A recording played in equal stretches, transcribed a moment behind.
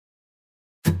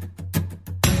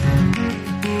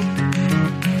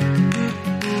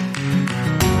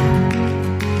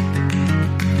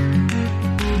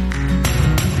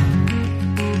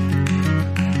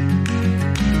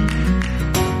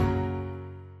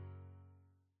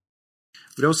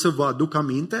Vreau să vă aduc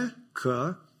aminte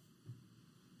că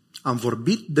am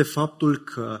vorbit de faptul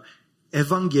că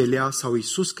Evanghelia sau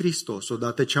Iisus Hristos,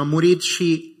 odată ce a murit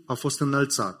și a fost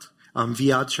înălțat, a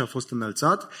înviat și a fost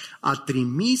înălțat, a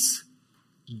trimis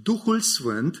Duhul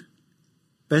Sfânt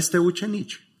peste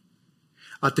ucenici.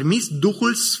 A trimis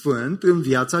Duhul Sfânt în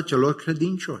viața celor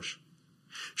credincioși.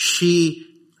 Și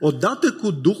odată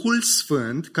cu Duhul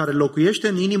Sfânt, care locuiește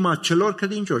în inima celor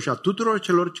credincioși, a tuturor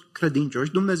celor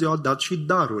credincioși, Dumnezeu a dat și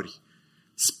daruri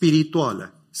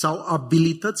spirituale sau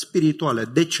abilități spirituale.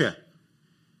 De ce?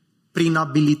 Prin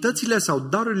abilitățile sau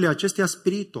darurile acestea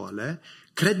spirituale,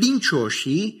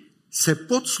 credincioșii se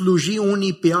pot sluji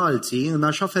unii pe alții în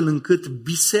așa fel încât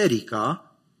biserica,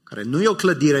 care nu e o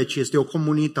clădire, ci este o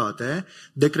comunitate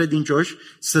de credincioși,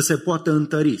 să se poată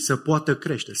întări, să poată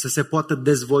crește, să se poată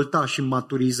dezvolta și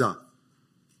maturiza.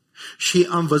 Și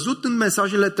am văzut în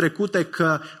mesajele trecute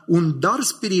că un dar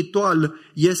spiritual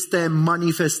este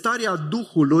manifestarea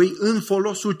Duhului în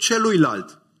folosul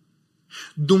celuilalt.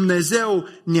 Dumnezeu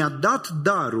ne-a dat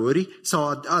daruri sau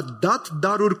a dat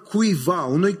daruri cuiva,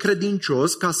 unui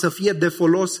credincios, ca să fie de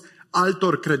folos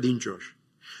altor credincioși.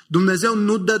 Dumnezeu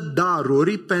nu dă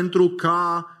daruri pentru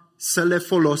ca să le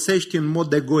folosești în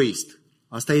mod egoist.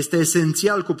 Asta este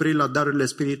esențial cu privire la darurile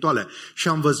spirituale. Și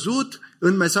am văzut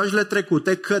în mesajele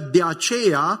trecute că de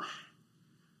aceea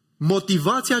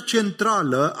motivația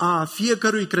centrală a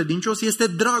fiecărui credincios este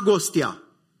dragostea.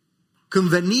 Când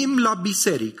venim la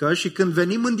biserică și când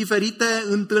venim în diferite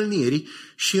întâlniri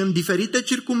și în diferite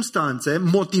circumstanțe,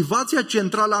 motivația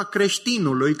centrală a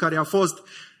creștinului care a fost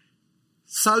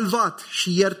salvat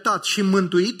și iertat și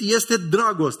mântuit este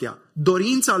dragostea.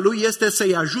 Dorința lui este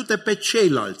să-i ajute pe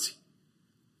ceilalți.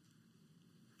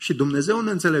 Și Dumnezeu, în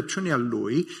înțelepciunea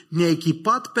lui, ne-a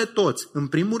echipat pe toți, în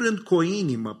primul rând cu o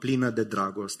inimă plină de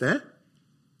dragoste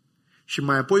și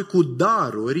mai apoi cu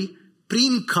daruri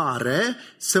prin care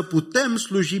să putem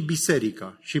sluji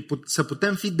biserica și să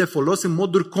putem fi de folos în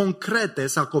moduri concrete,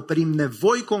 să acoperim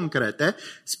nevoi concrete,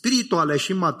 spirituale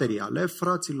și materiale,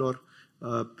 fraților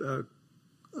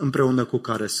împreună cu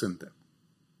care suntem.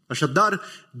 Așadar,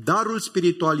 darul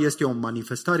spiritual este o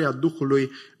manifestare a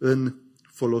Duhului în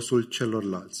folosul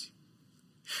celorlalți.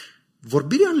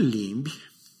 Vorbirea în limbi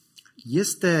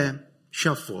este și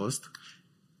a fost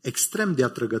extrem de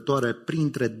atrăgătoare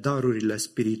printre darurile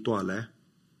spirituale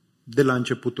de la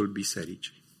începutul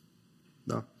bisericii.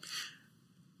 Da?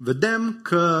 Vedem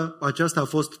că aceasta a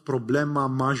fost problema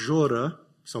majoră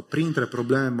sau printre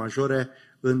probleme majore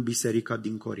în biserica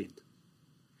din Corint.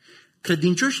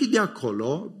 Credincioșii de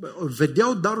acolo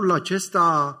vedeau darul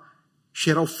acesta și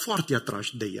erau foarte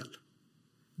atrași de el.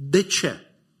 De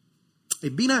ce? Ei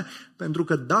bine, pentru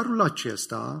că darul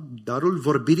acesta, darul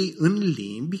vorbirii în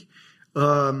limbi,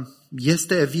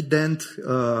 este evident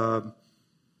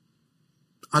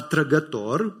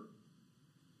atrăgător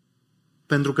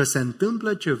pentru că se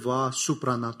întâmplă ceva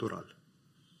supranatural.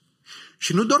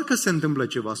 Și nu doar că se întâmplă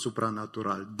ceva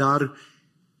supranatural, dar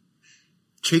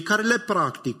cei care le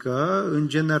practică, în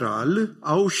general,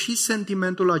 au și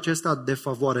sentimentul acesta de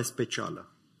favoare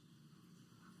specială.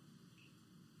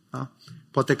 Da?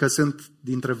 Poate că sunt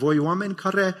dintre voi oameni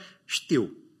care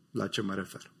știu la ce mă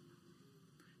refer.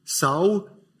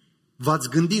 Sau v-ați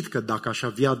gândit că dacă aș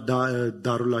avea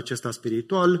darul acesta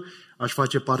spiritual, aș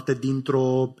face parte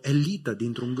dintr-o elită,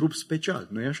 dintr-un grup special.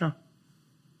 Nu-i așa?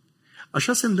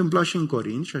 Așa se întâmpla și în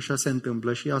Corint și așa se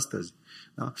întâmplă și astăzi.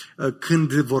 Da?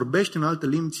 Când vorbești în alte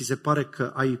limbi, ți se pare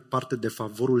că ai parte de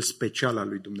favorul special al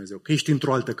lui Dumnezeu, că ești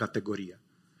într-o altă categorie.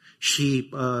 Și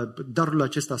darul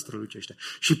acesta strălucește.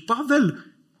 Și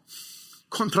Pavel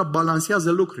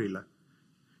contrabalansează lucrurile.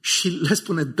 Și le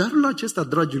spune, darul acesta,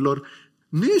 dragilor,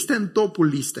 nu este în topul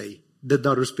listei de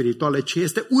daruri spirituale, ci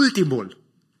este ultimul.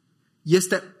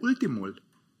 Este ultimul.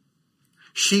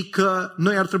 Și că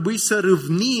noi ar trebui să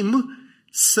râvnim,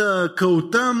 să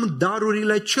căutăm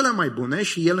darurile cele mai bune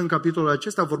și el în capitolul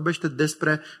acesta vorbește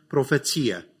despre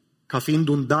profeție, ca fiind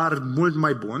un dar mult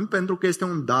mai bun, pentru că este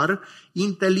un dar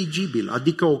inteligibil,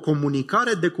 adică o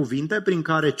comunicare de cuvinte prin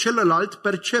care celălalt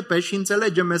percepe și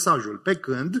înțelege mesajul. Pe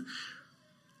când,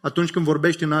 atunci când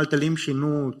vorbești în alte limbi și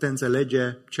nu te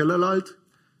înțelege celălalt,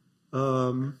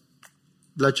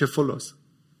 la ce folos?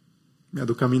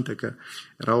 Mi-aduc aminte că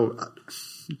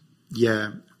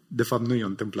de fapt nu e o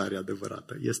întâmplare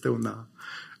adevărată, este una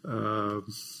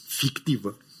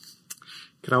fictivă.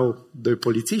 Erau doi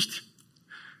polițiști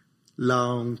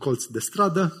la un colț de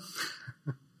stradă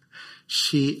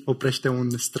și oprește un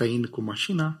străin cu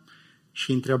mașina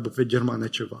și întreabă pe germană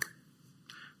ceva,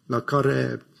 la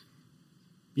care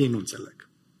ei nu înțeleg.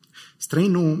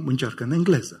 Străinul încearcă în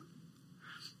engleză.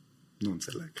 Nu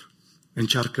înțeleg.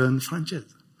 Încearcă în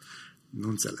franceză. Nu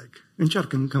înțeleg.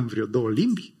 Încearcă încă în vreo 2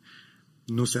 limbi,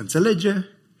 nu se înțelege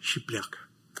și pleacă.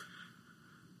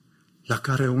 La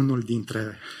care unul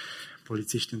dintre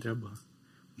polițiști întreabă,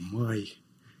 măi,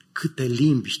 câte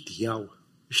limbi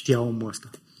știa omul ăsta?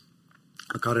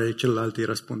 La care celălalt îi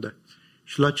răspunde,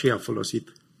 și la ce i-a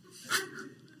folosit?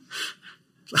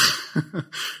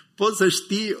 Poți să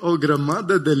știi o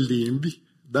grămadă de limbi,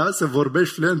 da? Să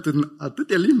vorbești fluent în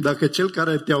atâtea limbi, dacă cel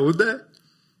care te aude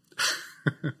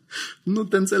nu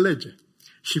te înțelege.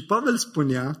 Și Pavel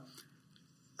spunea,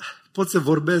 poți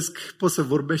să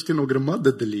vorbești în o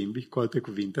grămadă de limbi, cu alte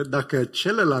cuvinte, dacă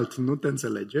celălalt nu te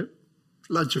înțelege,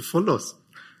 la ce folos?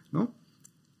 Nu?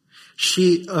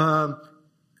 Și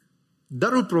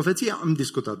darul profeției am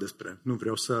discutat despre, nu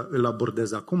vreau să îl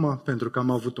abordez acum, pentru că am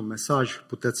avut un mesaj,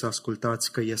 puteți să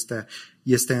ascultați că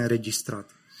este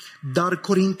înregistrat. Dar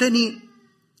corintenii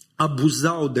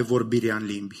abuzau de vorbirea în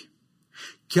limbi,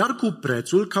 chiar cu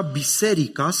prețul ca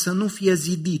biserica să nu fie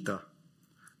zidită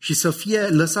și să fie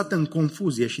lăsată în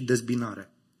confuzie și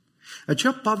dezbinare.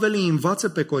 Aceea Pavel îi învață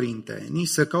pe corinteni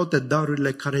să caute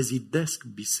darurile care zidesc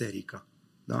biserica.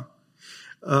 Da?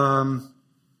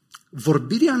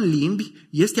 Vorbirea în limbi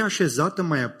este așezată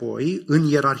mai apoi în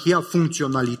ierarhia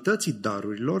funcționalității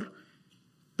darurilor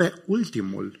pe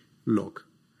ultimul loc.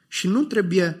 Și nu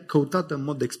trebuie căutată în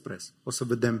mod expres. O să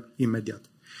vedem imediat.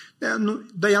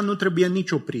 De ea nu trebuie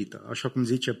nici oprită, așa cum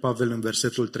zice Pavel în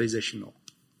versetul 39.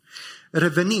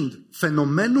 Revenind,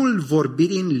 fenomenul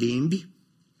vorbirii în limbi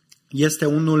este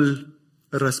unul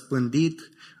răspândit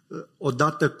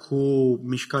odată cu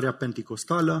mișcarea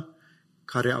penticostală,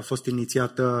 care a fost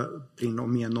inițiată prin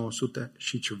 1900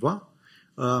 și ceva,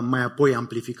 mai apoi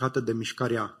amplificată de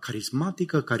mișcarea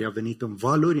carismatică, care a venit în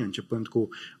valuri, începând cu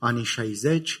anii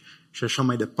 60 și așa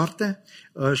mai departe.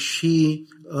 Și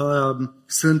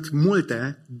sunt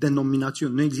multe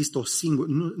denominațiuni, nu există o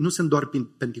singură, nu sunt doar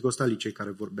penticostalii cei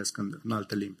care vorbesc în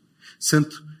alte limbi.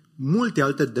 Sunt multe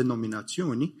alte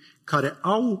denominațiuni care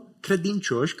au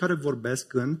credincioși care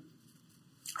vorbesc în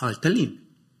alte limbi,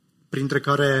 printre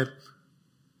care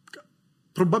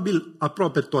probabil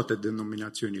aproape toate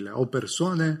denominațiunile au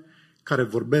persoane care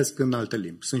vorbesc în alte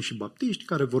limbi. Sunt și baptiști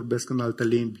care vorbesc în alte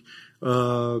limbi,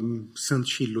 sunt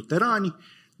și luterani,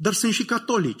 dar sunt și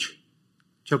catolici.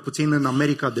 Cel puțin în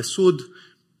America de Sud,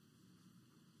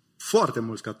 foarte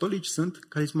mulți catolici sunt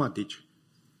carismatici,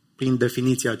 prin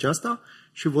definiția aceasta,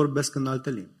 și vorbesc în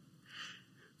alte limbi.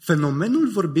 Fenomenul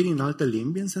vorbirii în alte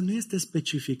limbi însă nu este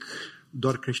specific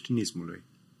doar creștinismului.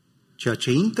 Ceea ce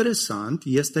e interesant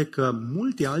este că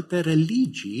multe alte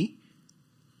religii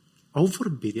au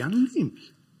vorbirea în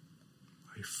limbi.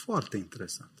 E foarte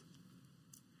interesant.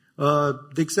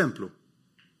 De exemplu,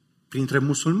 printre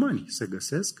musulmani se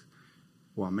găsesc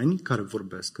oameni care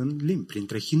vorbesc în limbi,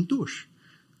 printre hinduși.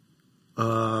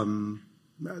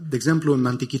 De exemplu, în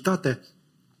Antichitate,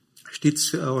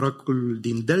 știți oracolul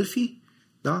din Delphi?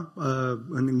 Da?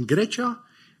 În Grecia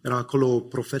era acolo o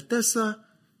profetesă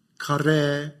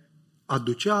care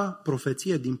aducea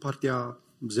profeție din partea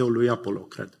zeului Apollo,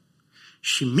 cred.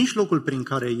 Și mijlocul prin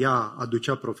care ea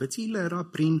aducea profețiile era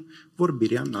prin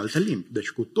vorbirea în alte limbi. Deci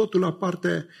cu totul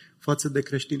aparte față de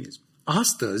creștinism.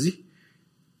 Astăzi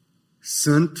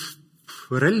sunt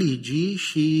religii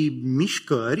și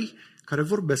mișcări care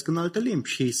vorbesc în alte limbi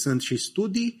și sunt și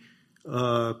studii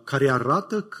care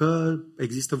arată că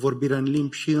există vorbire în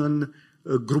limbi și în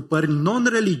grupări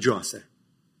non-religioase,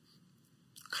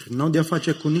 care nu au de-a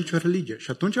face cu nicio religie.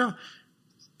 Și atunci,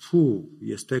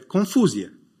 este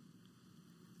confuzie.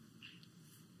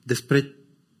 Despre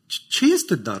ce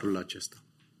este darul acesta?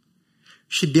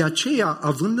 Și de aceea,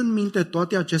 având în minte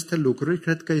toate aceste lucruri,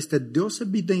 cred că este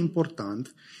deosebit de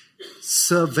important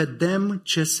să vedem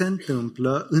ce se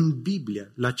întâmplă în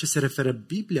Biblie, la ce se referă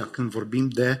Biblia când vorbim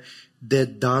de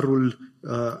darul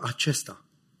acesta,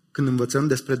 când învățăm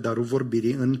despre darul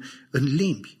vorbirii în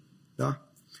limbi. Da?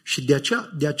 Și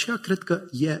de aceea cred că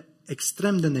e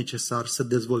extrem de necesar să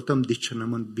dezvoltăm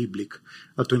discernământ biblic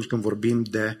atunci când vorbim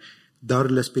de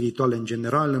darurile spirituale în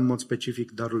general, în mod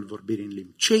specific darul vorbirii în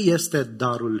limbi. Ce este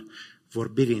darul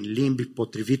vorbirii în limbi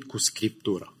potrivit cu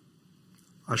Scriptura?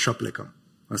 Așa plecăm.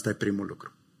 Asta e primul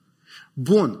lucru.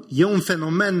 Bun, e un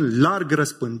fenomen larg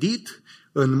răspândit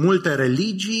în multe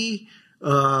religii,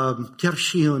 chiar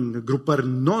și în grupări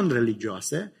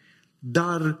non-religioase,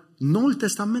 dar Noul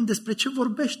Testament despre ce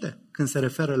vorbește când se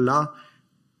referă la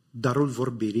darul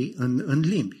vorbirii în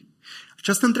limbi?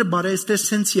 Această întrebare este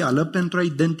esențială pentru a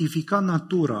identifica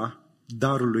natura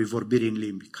darului vorbirii în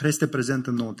limbi, care este prezent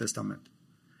în Noul Testament.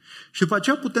 Și după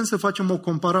aceea putem să facem o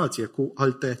comparație cu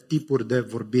alte tipuri de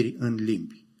vorbiri în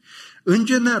limbi. În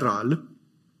general,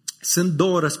 Sunt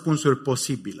două răspunsuri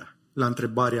posibile la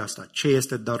întrebarea asta. Ce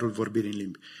este darul vorbirii în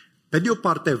limbi? Pe de o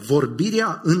parte,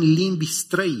 vorbirea în limbi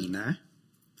străine,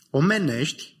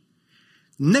 omenești,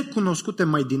 necunoscute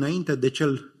mai dinainte de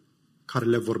cel care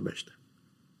le vorbește.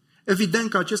 Evident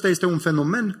că acesta este un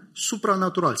fenomen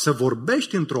supranatural. Să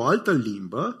vorbești într-o altă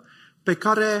limbă pe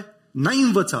care n-ai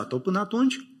învățat-o până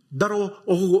atunci, dar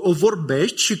o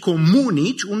vorbești și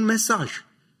comunici un mesaj.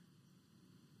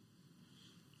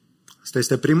 Asta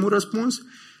este primul răspuns.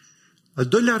 Al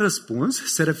doilea răspuns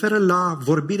se referă la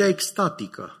vorbirea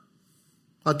extatică,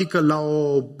 adică la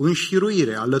o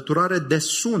înșiruire, alăturare de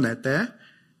sunete,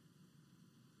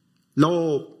 la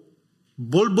o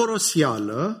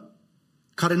bolboroseală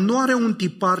care nu are un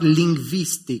tipar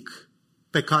lingvistic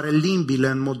pe care limbile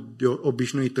în mod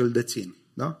obișnuit îl dețin.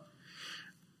 Da?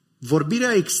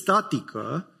 Vorbirea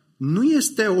extatică nu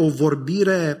este o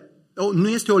vorbire, nu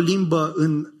este o limbă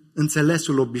în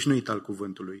înțelesul obișnuit al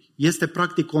cuvântului. Este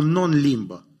practic o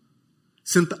non-limbă.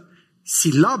 Sunt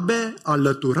silabe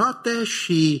alăturate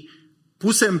și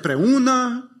puse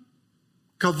împreună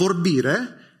ca vorbire,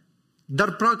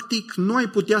 dar practic nu ai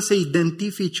putea să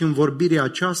identifici în vorbirea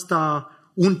aceasta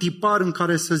un tipar în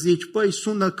care să zici, păi,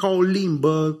 sună ca o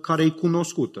limbă care e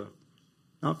cunoscută.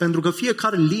 Da? Pentru că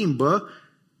fiecare limbă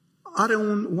are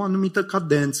o anumită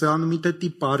cadență, anumite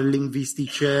tipare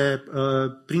lingvistice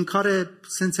prin care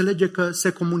se înțelege că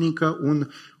se comunică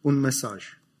un mesaj.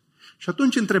 Și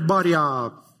atunci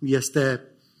întrebarea este,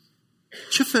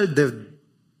 ce fel de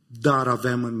dar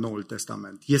avem în Noul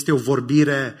Testament? Este o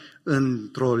vorbire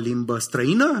într-o limbă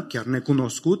străină, chiar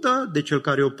necunoscută de cel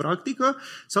care o practică,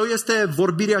 sau este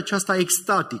vorbirea aceasta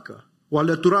extatică? O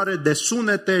alăturare de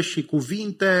sunete și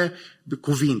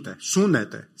cuvinte,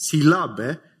 sunete,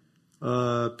 silabe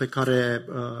pe care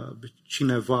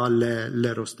cineva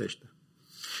le rostește.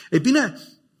 Ei bine,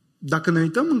 dacă ne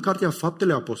uităm în Cartea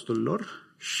Faptele Apostolilor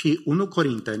și 1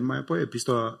 Corinteni, mai apoi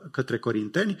Epistola către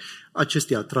Corinteni,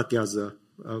 acestea tratează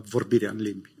vorbirea în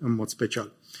limbi, în mod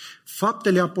special.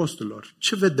 Faptele Apostolilor,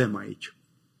 ce vedem aici?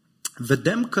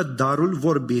 Vedem că darul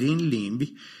vorbirii în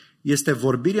limbi este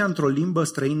vorbirea într-o limbă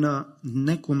străină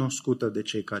necunoscută de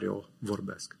cei care o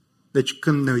vorbesc. Deci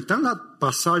când ne uităm la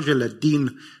pasajele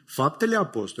din Faptele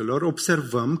Apostolilor,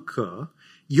 observăm că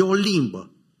e o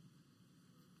limbă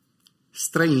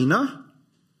străină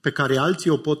pe care alții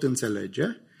o pot înțelege,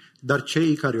 dar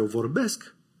cei care o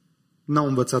vorbesc n-au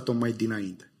învățat-o mai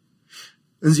dinainte.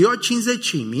 În ziua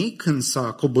Cincizecimii, când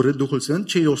s-a coborât Duhul Sfânt,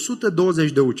 cei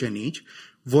 120 de ucenici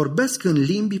vorbesc în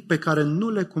limbi pe care nu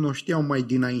le cunoșteau mai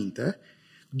dinainte,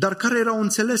 dar care erau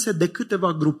înțelese de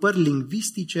câteva grupări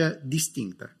lingvistice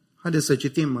distincte. Haideți să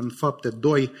citim în Fapte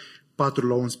 2, 4-11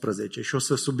 și o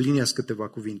să subliniez câteva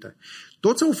cuvinte.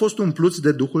 Toți au fost umpluți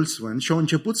de Duhul Sfânt și au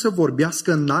început să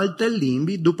vorbească în alte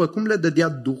limbi după cum le dădea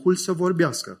Duhul să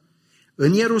vorbească.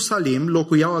 În Ierusalim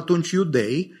locuiau atunci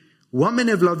iudei, oameni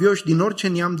evlavioși din orice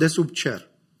neam de sub cer.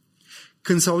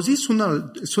 Când s-a auzit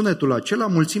sunetul acela,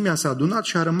 mulțimea s-a adunat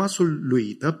și a rămas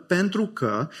uluită pentru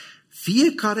că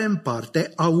fiecare în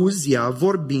parte auzea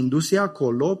vorbindu-se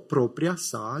acolo propria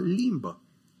sa limbă.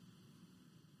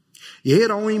 Ei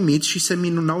erau uimiți și se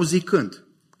minunau zicând.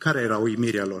 Care era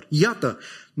uimirea lor? Iată,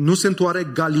 nu sunt oare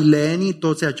galileenii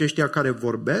toți aceștia care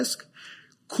vorbesc?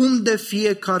 Cum de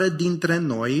fiecare dintre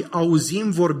noi auzim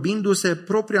vorbindu-se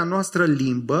propria noastră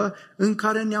limbă în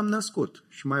care ne-am născut?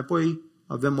 Și mai apoi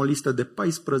avem o listă de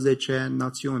 14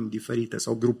 națiuni diferite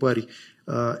sau grupări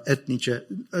etnice,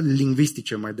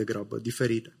 lingvistice mai degrabă,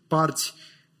 diferite. Parți,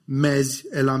 mezi,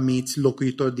 elamiți,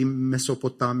 locuitori din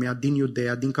Mesopotamia, din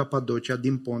Iudeea, din Capadocia,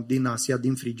 din Pont, din Asia,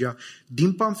 din Frigia,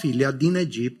 din Pamfilia, din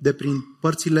Egipt, de prin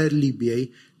părțile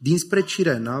Libiei, dinspre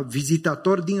Cirena,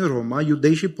 vizitatori din Roma,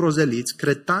 iudei și prozeliți,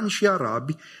 cretani și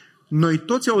arabi, noi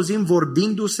toți auzim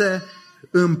vorbindu-se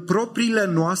în propriile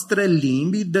noastre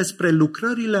limbi despre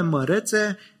lucrările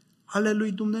mărețe ale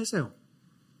lui Dumnezeu.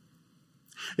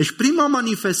 Deci prima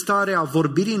manifestare a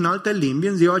vorbirii în alte limbi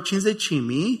în ziua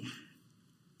Cincizecimii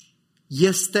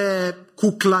este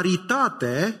cu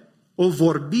claritate o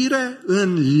vorbire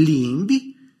în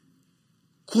limbi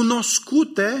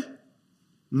cunoscute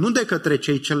nu de către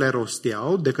cei ce le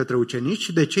rosteau, de către ucenici, ci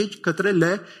de cei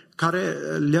care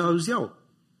le auzeau.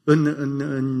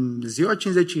 În ziua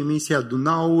Cincizecimii se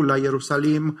adunau la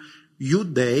Ierusalim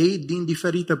iudei din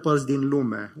diferite părți din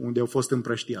lume unde au fost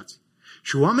împrăștiați.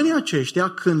 Și oamenii aceștia,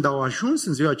 când au ajuns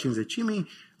în ziua Cincizecimii,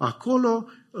 acolo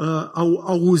au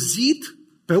auzit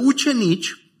pe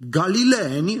ucenici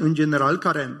galileeni, în general,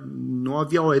 care nu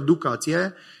aveau o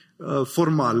educație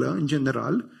formală, în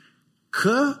general,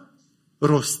 că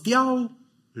rosteau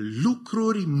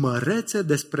lucruri mărețe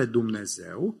despre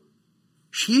Dumnezeu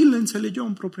Și ei le înțelegeau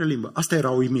în propria limbă. Asta era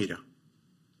uimirea.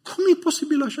 Cum e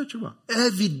posibil așa ceva?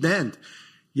 Evident,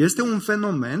 este un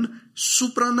fenomen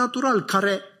supranatural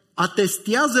care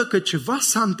atestează că ceva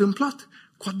s-a întâmplat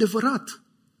cu adevărat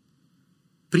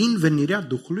prin venirea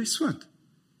Duhului Sfânt.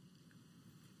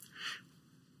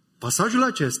 Pasajul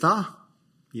acesta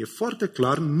e foarte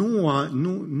clar,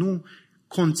 nu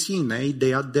conține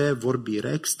ideea de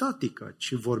vorbire extatică,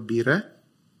 ci vorbire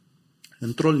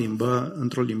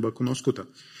într-o limbă cunoscută.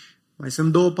 Mai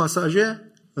sunt două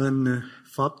pasaje în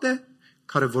Fapte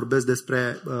care vorbesc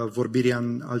despre vorbirea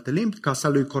în alte limbi. Casa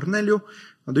lui Corneliu,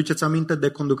 aduceți aminte de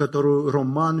conducătorul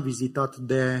roman vizitat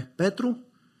de Petru?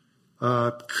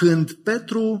 Când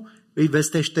Petru îi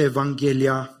vestește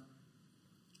Evanghelia,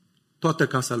 toată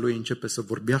casa lui începe să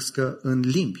vorbească în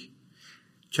limbi.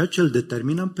 Ceea ce îl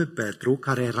determină pe Petru,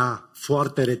 care era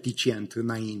foarte reticent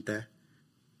înainte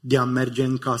de a merge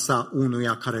în casa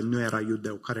unuia care nu era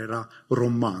iudeu, care era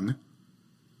roman,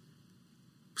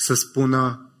 să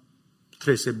spună,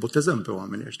 trebuie să-i botezăm pe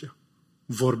oamenii ăștia.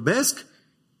 Vorbesc,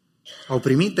 au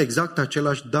primit exact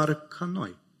același dar ca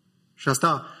noi. Și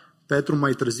asta Petru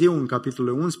mai târziu, în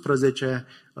capitolul 11,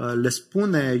 le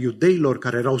spune iudeilor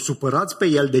care erau supărați pe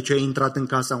el de ce a intrat în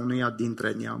casa unuia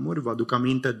dintre neamuri. Vă aduc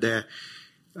aminte de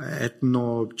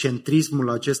etnocentrismul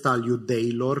acesta al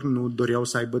iudeilor, nu doreau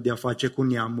să aibă de-a face cu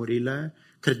neamurile,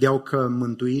 credeau că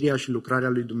mântuirea și lucrarea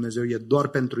lui Dumnezeu e doar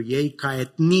pentru ei ca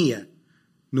etnie,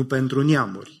 nu pentru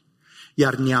neamuri.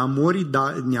 Iar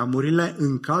neamurile,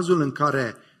 în cazul în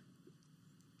care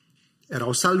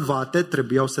erau salvate,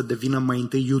 trebuiau să devină mai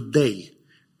întâi iudei,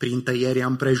 prin tăierea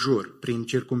împrejur, prin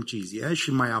circumcizie,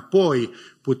 și mai apoi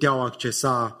puteau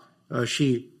accesa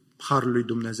și harul lui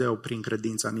Dumnezeu prin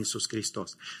credința în Iisus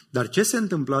Hristos. Dar ce se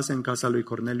întâmplase în casa lui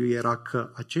Corneliu era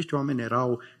că acești oameni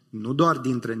erau nu doar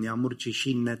dintre neamuri, ci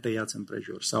și netăiați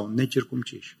împrejur sau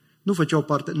necircumciși. Nu făceau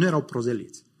parte, nu erau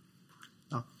prozeliți.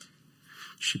 Da?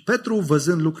 Și Petru,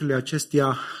 văzând lucrurile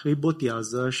acestea, îi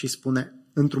botează și spune,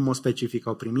 într-un mod specific,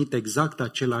 au primit exact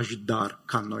același dar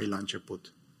ca noi la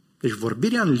început. Deci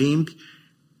vorbirea în limbi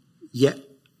e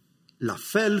la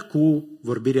fel cu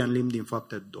vorbirea în limbi din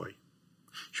Fapte 2.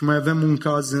 Și mai avem un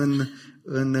caz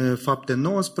în Fapte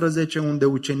 19, unde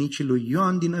ucenicii lui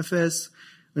Ioan din Efes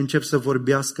încep să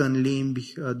vorbească în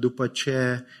limbi după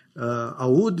ce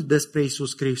aud despre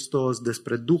Iisus Hristos,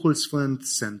 despre Duhul Sfânt,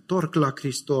 se întorc la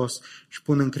Hristos și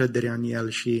pun încrederea în El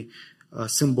și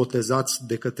sunt botezați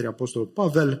de către Apostolul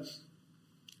Pavel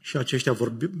și aceștia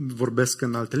vorbesc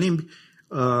în alte limbi.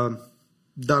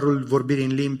 Darul vorbirii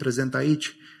în limbi prezent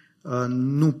aici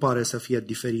nu pare să fie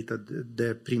diferită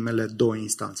de primele două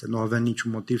instanțe. Nu avem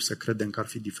niciun motiv să credem că ar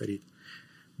fi diferit.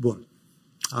 Bun,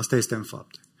 asta este în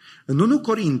Fapte. În 1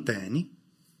 Corinteni,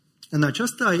 în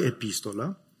această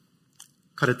epistolă,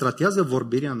 care tratează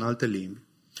vorbirea în alte limbi,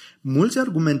 mulți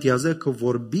argumentează că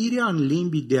vorbirea în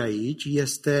limbi de aici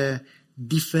este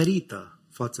diferită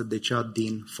față de cea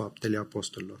din Faptele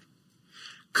Apostolilor.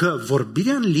 Că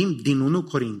vorbirea în limbi din 1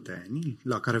 Corinteni,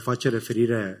 la care face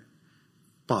referire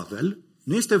Pavel,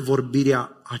 nu este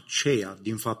vorbirea aceea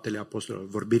din Faptele Apostolilor,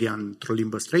 vorbirea într-o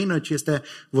limbă străină, ci este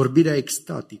vorbirea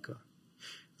extatică,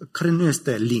 care nu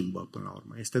este limbă până la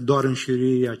urmă, este doar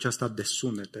înșiruirea aceasta de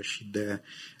sunete și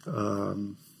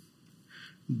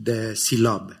de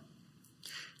silabe.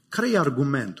 Care e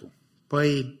argumentul?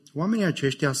 Păi, oamenii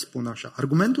aceștia spun așa.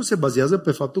 Argumentul se bazează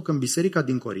pe faptul că în biserica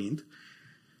din Corint,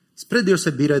 spre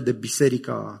deosebire de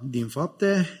biserica din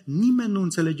Fapte, nimeni nu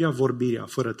înțelegea vorbirea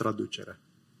fără traducere.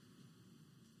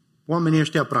 Oamenii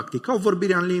ăștia practicau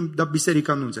vorbirea în limbi, dar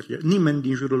biserica nu înțelegea. Nimeni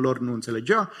din jurul lor nu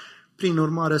înțelegea. Prin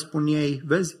urmare, spun ei,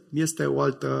 vezi, este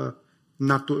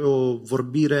o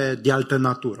vorbire de altă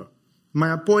natură. Mai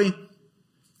apoi,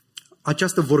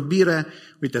 această vorbire,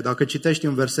 uite, dacă citești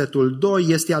în versetul 2,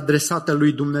 este adresată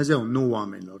lui Dumnezeu, nu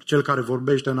oamenilor. Cel care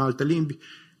vorbește în alte limbi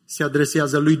se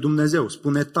adresează lui Dumnezeu,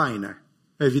 spune taine.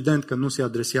 Evident că nu se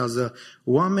adresează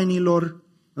oamenilor.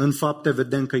 În Fapte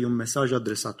vedem că e un mesaj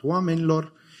adresat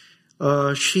oamenilor.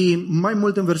 Și mai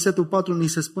mult în versetul 4 ni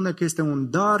se spune că este un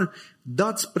dar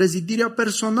dat spre zidirea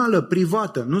personală,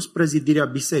 privată, nu spre zidirea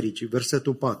bisericii,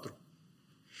 versetul 4.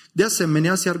 De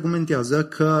asemenea, se argumentează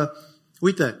că,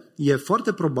 uite, e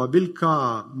foarte probabil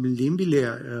ca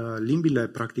limbile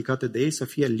practicate de ei să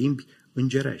fie limbi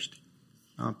îngerești.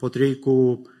 Potrivit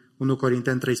cu 1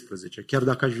 Corinteni 13. Chiar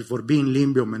dacă aș vorbi în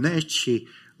limbi omenești și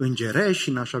îngerești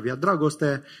și n-aș avea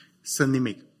dragoste, sunt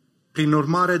nimic. Prin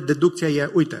urmare, deducția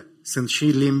e, uite, sunt și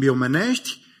limbi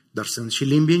omenești, dar sunt și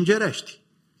limbi îngerești.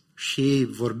 Și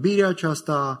vorbirea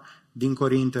aceasta din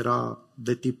Corint era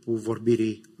de tipul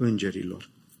vorbirii îngerilor.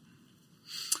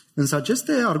 Însă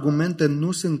aceste argumente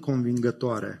nu sunt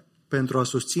convingătoare pentru a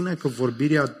susține că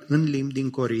vorbirea în limbi din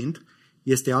Corint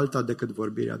este alta decât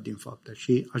vorbirea din Fapte.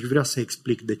 Și aș vrea să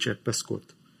explic de ce, pe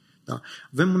scurt. Da?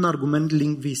 Avem un argument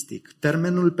lingvistic.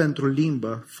 Termenul pentru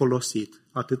limbă folosit,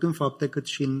 atât în Fapte cât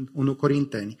și în 1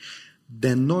 Corinteni,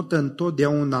 denotă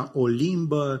întotdeauna o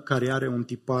limbă care are un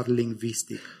tipar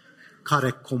lingvistic,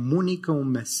 care comunică un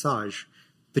mesaj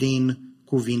prin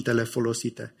cuvintele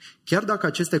folosite, chiar dacă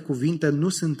aceste cuvinte nu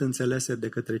sunt înțelese de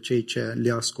către cei ce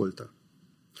le ascultă.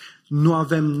 Nu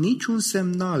avem niciun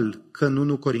semnal că în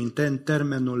 1 Corinteni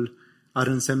termenul ar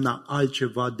însemna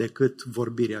altceva decât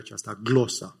vorbirea aceasta,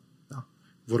 glosa, da?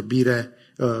 Vorbire,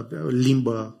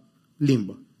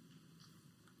 limbă.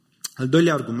 Al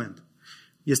doilea argument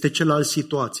este cel al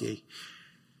situației.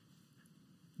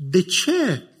 De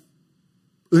ce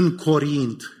în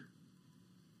Corint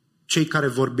cei care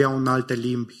vorbeau în alte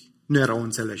limbi nu erau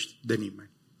înțeleși de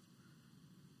nimeni?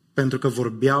 Pentru că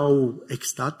vorbeau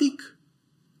extatic?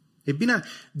 Ei bine,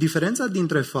 diferența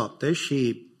dintre Fapte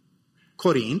și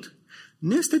Corint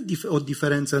nu este o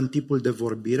diferență în tipul de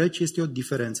vorbire, ci este o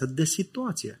diferență de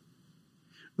situație.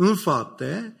 În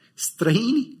Fapte,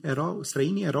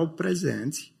 străinii erau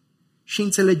prezenți și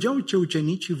înțelegeau ce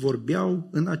ucenicii vorbeau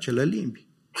în acele limbi.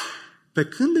 Pe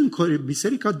când în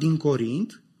biserica din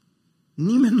Corint,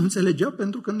 nimeni nu înțelegea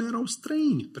pentru că nu erau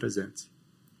străini prezenți.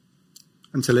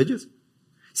 Înțelegeți?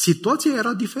 Situația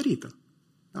era diferită.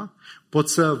 Da?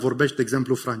 Poți să vorbești, de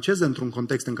exemplu, franceză într-un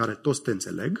context în care toți te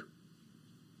înțeleg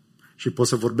și poți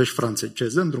să vorbești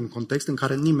franceză într-un context în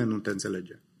care nimeni nu te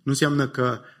înțelege. Nu înseamnă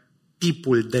că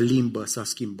tipul de limbă s-a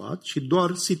schimbat, ci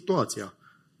doar situația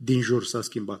din jur s-a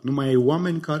schimbat. Nu mai ai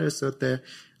oameni care să te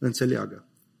înțeleagă.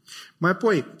 Mai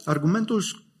apoi, argumentul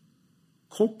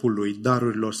scopul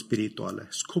darurilor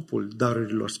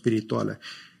spirituale.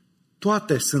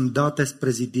 Toate sunt date spre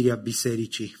zidirea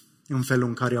bisericii în felul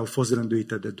în care au fost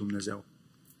rânduite de Dumnezeu.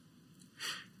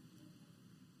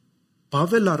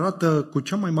 Pavel arată cu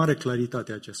cea mai mare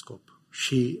claritate acest scop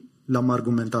și l-am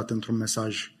argumentat într-un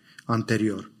mesaj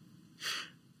anterior.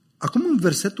 Acum în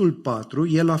versetul 4,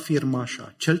 el afirmă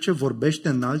așa: cel ce vorbește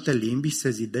în alte limbi se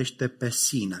zidește pe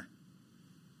sine.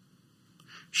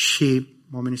 Și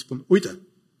oamenii spun, uite,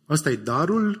 ăsta e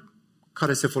darul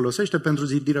care se folosește pentru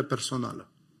zidire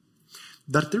personală.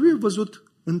 Dar trebuie văzut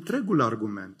întregul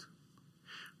argument.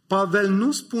 Pavel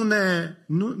nu spune,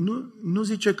 nu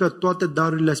zice că toate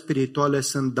darurile spirituale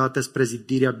sunt date spre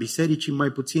zidirea bisericii,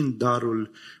 mai puțin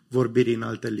darul vorbirii în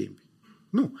alte limbi.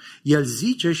 Nu. El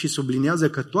zice și subliniază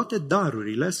că toate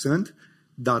darurile sunt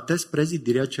date spre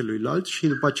zidirea celuilalt și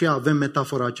după aceea avem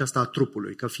metafora aceasta a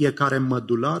trupului, că fiecare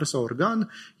mădular sau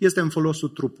organ este în folosul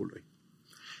trupului.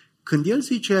 Când el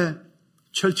zice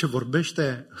cel ce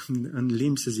vorbește în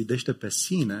limbi se zidește pe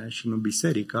sine și nu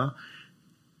biserica,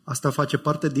 asta face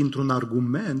parte dintr-un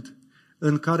argument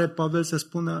în care Pavel se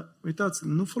spune, uitați,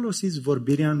 nu folosiți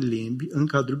vorbirea în limbi în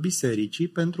cadrul bisericii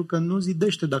pentru că nu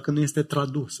zidește dacă nu este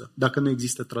tradusă, dacă nu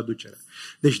există traducere.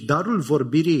 Deci darul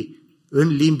vorbirii în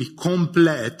limbi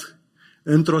complet,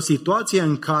 într-o situație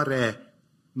în care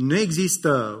nu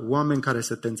există oameni care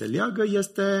să te înțeleagă,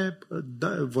 este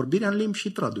vorbirea în limbi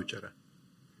și traducere.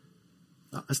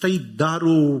 Asta e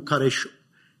darul care își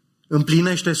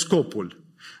împlinește scopul.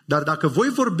 Dar dacă voi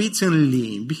vorbiți în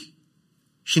limbi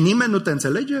și nimeni nu te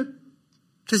înțelege,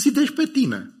 te zidești pe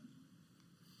tine.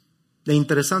 De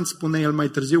interesant spune el mai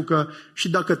târziu că și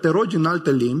dacă te rogi în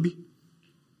alte limbi,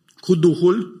 cu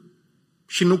Duhul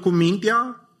și nu cu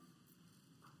mintea,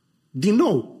 din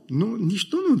nou, nici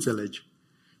tu nu înțelegi.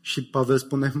 Și Pavel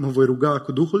spune, mă voi ruga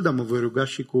cu Duhul, dar mă voi ruga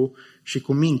și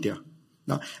cu mintea.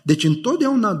 Da? Deci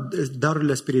întotdeauna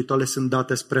darurile spirituale sunt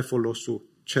date spre folosul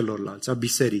celorlalți, a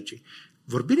bisericii.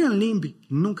 Vorbirea în limbi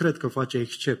nu cred că face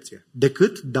excepție,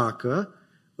 decât dacă,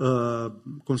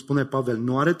 cum spune Pavel,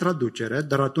 nu are traducere,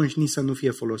 dar atunci nici să nu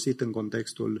fie folosit în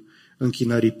contextul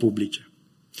închinării publice.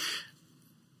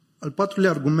 Al patrulea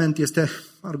argument este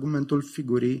argumentul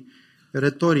figurii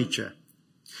retorice.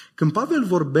 Când Pavel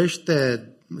vorbește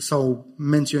sau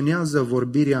menționează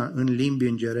vorbirea în limbi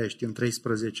îngerești, în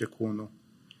 13:1,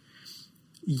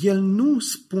 el nu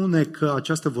spune că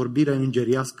această vorbire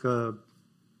îngerească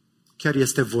chiar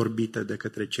este vorbită de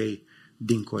către cei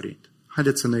din Corint.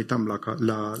 Haideți să ne uităm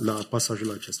la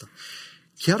pasajul acesta.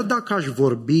 Chiar dacă aș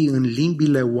vorbi în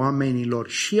limbile oamenilor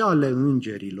și ale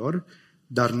îngerilor,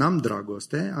 dar n-am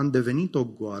dragoste, am devenit o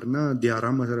goarnă de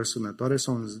aramă răsunătoare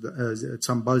sau un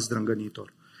țambal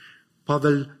zdrângănitor.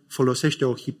 Pavel folosește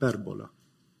o hiperbolă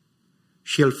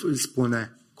și el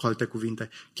spune, cu alte cuvinte,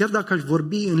 chiar dacă aș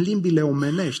vorbi în limbile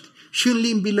omenești și în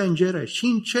limbile îngerești și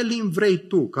în ce limbi vrei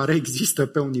tu care există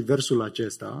pe universul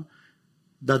acesta,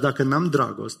 dar dacă n-am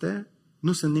dragoste,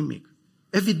 nu sunt nimic.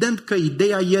 Evident că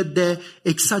ideea e de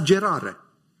exagerare.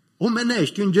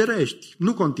 Omenești, îngerești,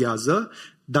 nu contează,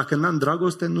 dacă n-am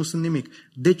dragoste, nu sunt nimic.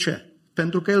 De ce?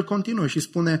 Pentru că el continuă și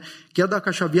spune, chiar dacă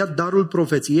aș avea darul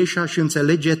profeției și aș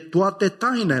înțelege toate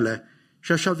tainele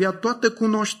și aș avea toată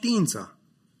cunoștința.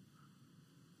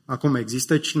 Acum,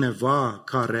 există cineva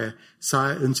care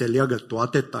să înțeleagă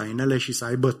toate tainele și să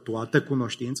aibă toată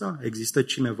cunoștința? Există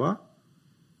cineva?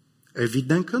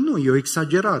 Evident că nu, e o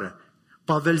exagerare.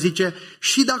 Pavel zice,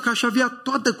 și dacă aș avea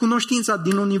toată cunoștința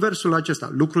din universul acesta,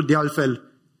 lucru de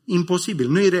altfel imposibil,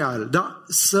 nu e real, dar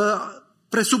să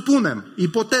presupunem,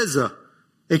 ipoteză,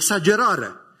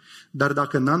 exagerare. Dar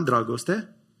dacă n-am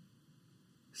dragoste,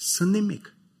 sunt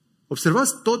nimic.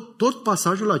 Observați, tot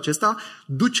pasajul acesta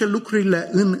duce lucrurile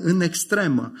în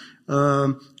extremă.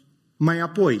 Mai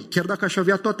apoi, chiar dacă aș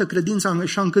avea toată credința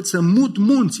așa încât să mut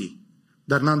munții,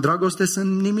 dar n-am dragoste,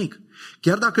 sunt nimic.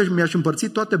 Chiar dacă mi-aș împărți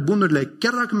toate bunurile,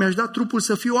 chiar dacă mi-aș da trupul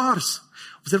să fiu ars.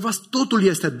 Observați, totul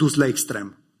este dus la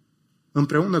extrem.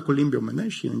 Împreună cu limbi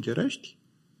omenești și îngerești,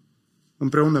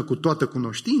 împreună cu toată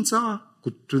cunoștința,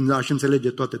 aș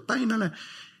înțelege toate tainele.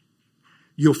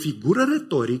 E o figură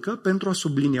retorică pentru a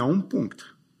sublinia un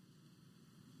punct.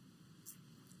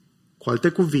 Cu alte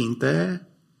cuvinte,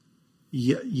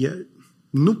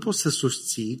 nu poți să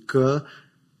susții că,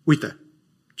 uite,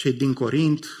 cei din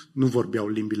Corint nu vorbeau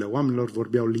limbile oamenilor,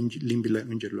 vorbeau limbile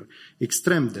îngerilor.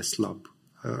 Extrem de slab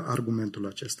argumentul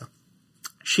acesta.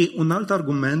 Și un alt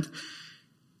argument,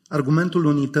 argumentul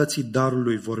unității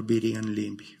darului vorbirii în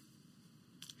limbi.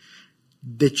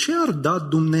 De ce ar da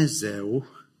Dumnezeu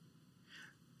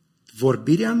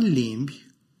vorbirea în limbi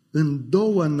în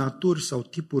două naturi sau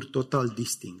tipuri total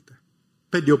distincte?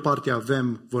 Pe de o parte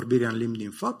avem vorbirea în limbi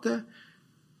din fapte,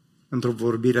 într-o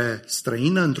vorbire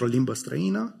străină, într-o limbă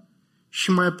străină,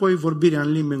 și mai apoi vorbirea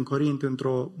în limbi în Corint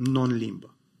într-o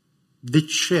non-limbă. De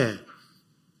ce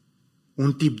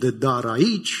un tip de dar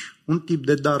aici, un tip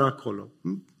de dar acolo?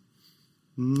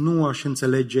 Nu aș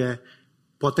înțelege,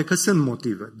 poate că sunt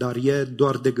motive, dar e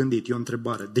doar de gândit, e o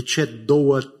întrebare. De ce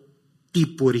două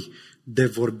tipuri de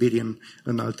vorbiri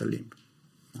în altă limbă?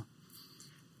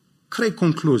 Care e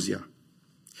concluzia?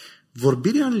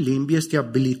 Vorbirea în limbi este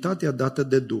abilitatea dată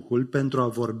de Duhul pentru a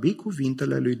vorbi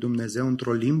cuvintele lui Dumnezeu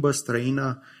într-o limbă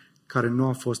străină care nu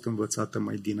a fost învățată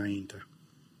mai dinainte.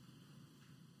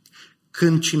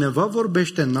 Când cineva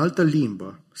vorbește în altă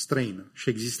limbă străină și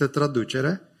există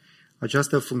traducere,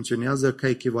 aceasta funcționează ca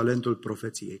echivalentul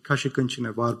profeției, ca și când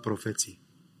cineva are profeții.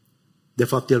 De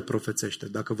fapt, el profețește.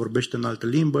 Dacă vorbește în altă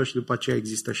limbă și după aceea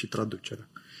există și traducere.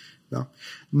 Da?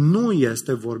 Nu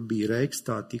este vorbire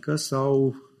extatică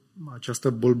sau această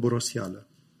bolboroseală.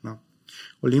 Da?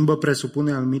 O limbă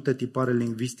presupune anumite tipare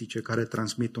lingvistice care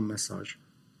transmit un mesaj.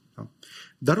 Da?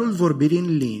 Darul vorbirii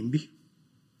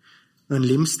în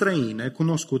limbi străine,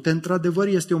 cunoscute, într-adevăr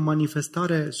este o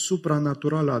manifestare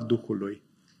supranaturală a Duhului,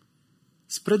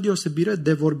 spre deosebire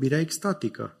de vorbirea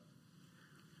extatică.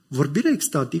 Vorbirea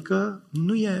extatică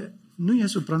nu e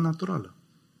supranaturală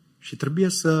și trebuie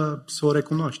să o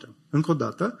recunoaștem. Încă o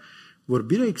dată,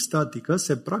 vorbirea extatică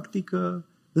se practică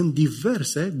în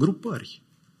diverse grupări,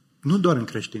 nu doar în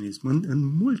creștinism, în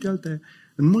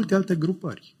multe alte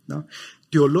grupări. Da?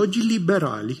 Teologii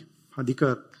liberali,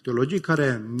 adică teologii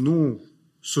care nu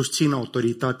susțin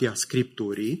autoritatea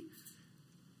Scripturii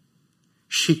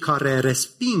și care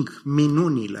resping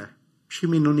minunile și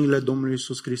minunile Domnului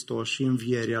Iisus Hristos și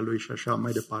învierea Lui și așa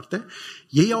mai departe,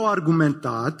 ei au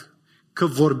argumentat că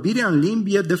vorbirea în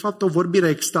limbi e de fapt o vorbire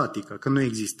extatică, că nu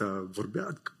există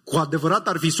vorbire. Cu adevărat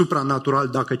ar fi supranatural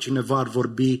dacă cineva ar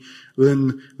vorbi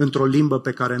într-o limbă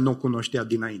pe care nu o cunoștea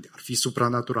dinainte. Ar fi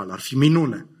supranatural, ar fi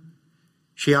minune.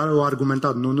 Și ei au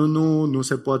argumentat, nu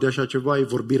se poate așa ceva, e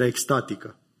vorbirea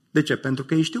extatică. De ce? Pentru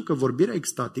că ei știu că vorbirea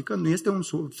extatică nu este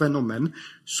un fenomen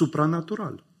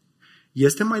supranatural.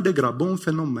 Este mai degrabă un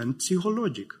fenomen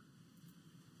psihologic,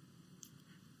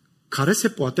 care se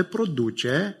poate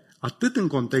produce atât în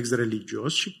context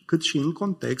religios cât și în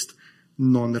context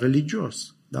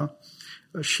non-religios. Da?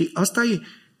 Și asta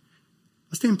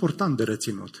e important de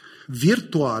reținut.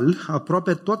 Virtual,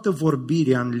 aproape toată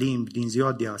vorbirea în limbi din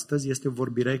ziua de astăzi este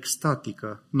vorbirea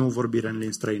extatică, nu vorbirea în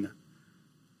limbi străine.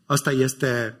 Asta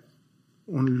este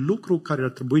un lucru care ar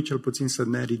trebui cel puțin să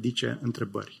ne ridice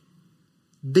întrebări.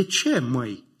 De ce,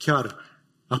 chiar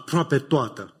aproape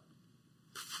toată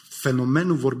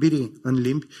fenomenul vorbirii în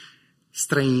limbi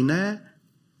străine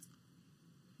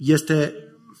este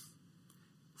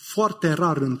foarte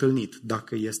rar întâlnit,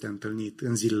 dacă este întâlnit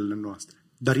în zilele noastre.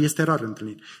 Dar este rar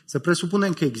întâlnit. Să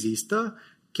presupunem că există,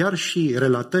 chiar și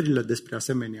relatările despre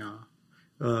asemenea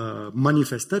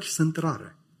manifestări sunt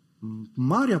rare.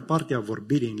 marea parte a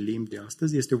vorbirii în limbi de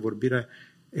astăzi este o vorbire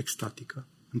extatică.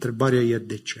 Întrebarea e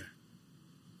de ce?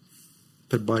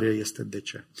 Întrebarea este de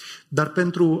ce. Dar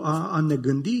pentru a ne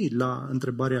gândi la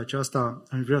întrebarea aceasta,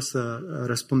 aș vrea să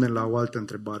răspundem la o altă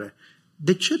întrebare.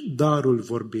 De ce darul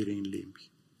vorbirii în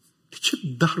limbi? De ce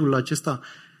darul acesta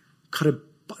care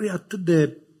pare atât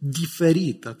de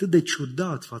diferit, atât de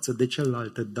ciudat față de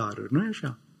celelalte daruri? Nu e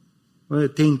așa?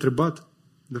 Te-ai întrebat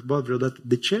vreodată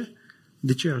de ce?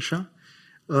 De ce așa?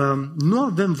 Nu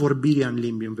avem vorbirea în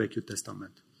limbi în Vechiul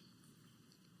Testament.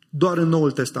 Doar în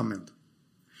Noul Testament.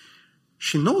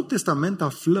 Și în Noul Testament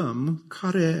aflăm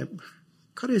care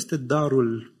este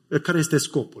darul, care este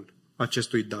scopul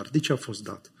acestui dar. De ce a fost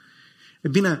dat? E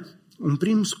bine, un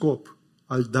prim scop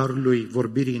al darului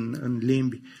vorbirii în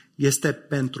limbi este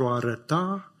pentru a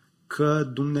arăta că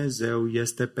Dumnezeu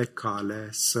este pe cale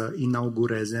să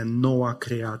inaugureze noua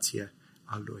creație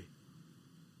a Lui.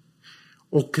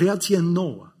 O creație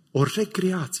nouă, o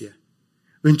recreație,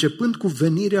 începând cu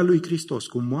venirea lui Hristos,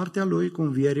 cu moartea Lui, cu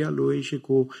învierea Lui și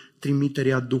cu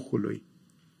trimiterea Duhului.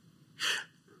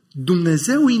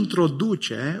 Dumnezeu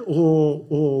introduce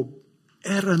o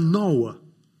eră nouă,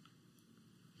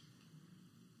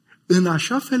 în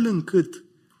așa fel încât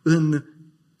în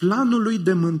planul Lui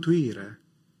de mântuire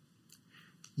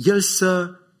El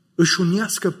să își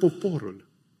unească poporul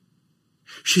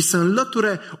și să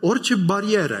înlăture orice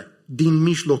bariere din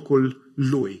mijlocul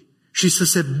Lui și să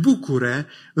se bucure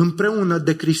împreună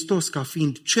de Hristos ca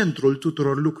fiind centrul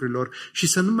tuturor lucrurilor și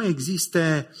să nu mai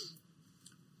existe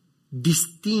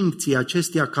distincții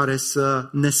acestea care să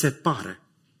ne separe.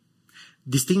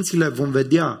 Distincțiile vom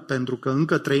vedea, pentru că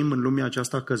încă trăim în lumea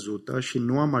aceasta căzută și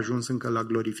nu am ajuns încă la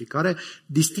glorificare,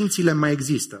 distincțiile mai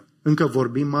există. Încă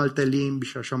vorbim alte limbi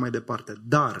și așa mai departe.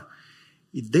 Dar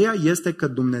ideea este că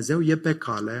Dumnezeu e pe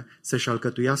cale să-și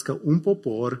alcătuiască un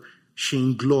popor și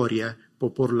în glorie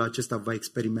poporul acesta va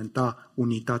experimenta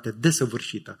unitate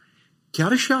desăvârșită.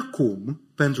 Chiar și acum,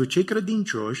 pentru cei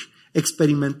credincioși,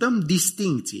 experimentăm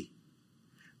distincții,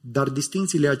 dar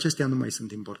distincțiile acestea nu mai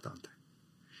sunt importante.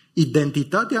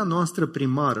 Identitatea noastră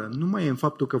primară nu mai e în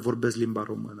faptul că vorbesc limba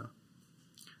română,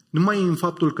 nu mai e în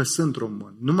faptul că sunt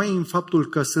român, nu mai e în faptul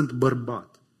că sunt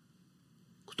bărbat,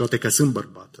 cu toate că sunt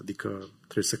bărbat, adică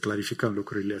trebuie să clarificăm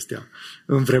lucrurile astea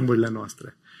în vremurile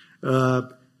noastre.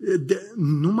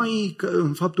 Numai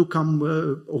în faptul că am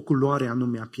o culoare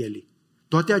anume a pielii.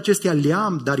 Toate acestea le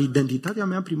am, dar identitatea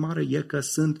mea primară e că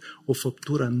sunt o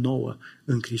făptură nouă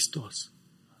în Hristos.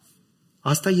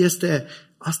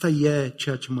 Asta e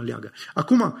ceea ce mă leagă.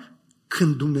 Acum,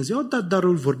 când Dumnezeu a dat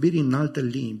darul vorbirii în alte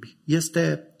limbi,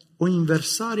 este o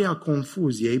inversare a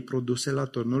confuziei produse la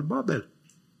turnul Babel.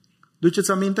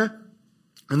 Duceți aminte?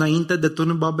 Înainte de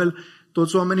turnul Babel,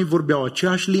 toți oamenii vorbeau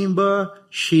aceeași limbă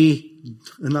și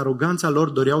în aroganța lor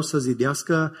doreau să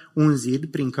zidească un zid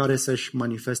prin care să-și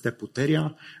manifeste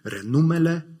puterea,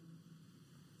 renumele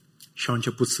și au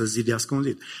început să zidească un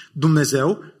zid.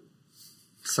 Dumnezeu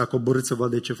s-a coborât să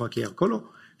vadă ce fac ei acolo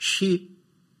și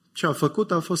ce a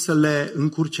făcut a fost să le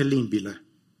încurce limbile.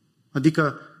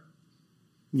 Adică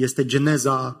este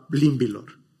geneza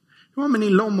limbilor.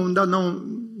 Oamenii la un moment dat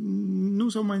nu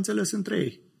s-au mai înțeles între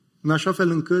ei, în așa fel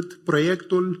încât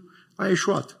proiectul a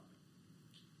eșuat.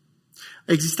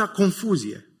 Exista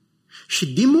confuzie.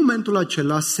 Și din momentul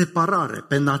acela separare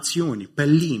pe națiuni, pe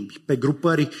limbi, pe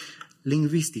grupări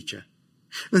lingvistice.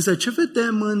 Însă ce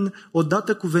vedem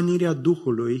odată cu venirea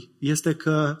Duhului este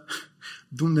că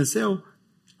Dumnezeu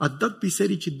a dat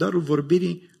bisericii darul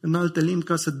vorbirii în alte limbi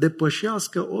ca să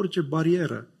depășească orice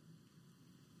barieră.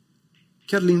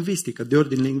 Chiar lingvistică, de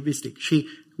ordin lingvistic. Și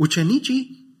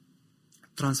ucenicii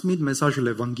transmit mesajul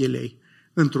Evangheliei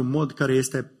într-un mod care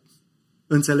este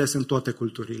înțeles în toate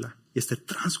culturile. Este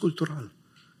transcultural.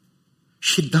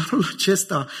 Și darul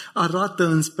acesta arată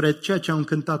înspre ceea ce am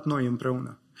cântat noi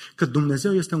împreună. Că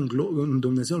Dumnezeu este un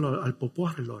Dumnezeu al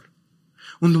popoarelor.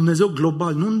 Un Dumnezeu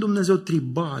global, nu un Dumnezeu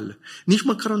tribal. Nici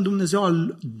măcar un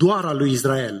Dumnezeu doar al lui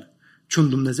Israel, ci un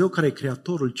Dumnezeu care e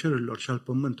creatorul cerurilor și al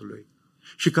pământului.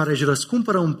 Și care își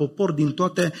răscumpără un popor din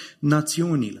toate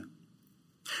națiunile.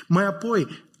 Mai apoi,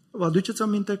 vă aduceți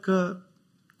aminte că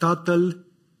tatăl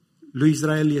lui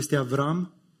Israel este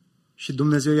Avram și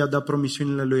Dumnezeu i-a dat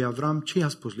promisiunile lui Avram. Ce i-a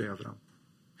spus lui Avram?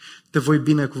 Te voi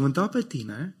binecuvânta pe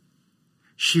tine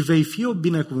și vei fi o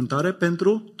binecuvântare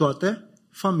pentru toate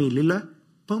familiile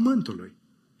pământului.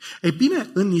 Ei bine,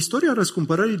 în istoria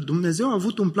răscumpărării, Dumnezeu a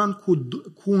avut un plan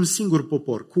cu un singur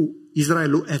popor, cu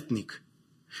Israelul etnic.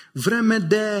 Vreme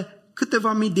de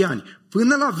câteva mii de ani,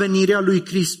 până la venirea lui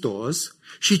Hristos.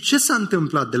 Și ce s-a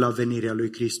întâmplat de la venirea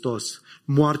lui Hristos?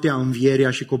 Moartea,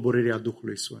 învierea și coborârea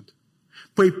Duhului Sfânt.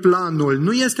 Păi planul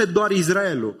nu este doar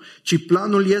Israelul, ci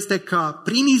planul este ca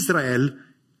prin Israel,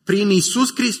 prin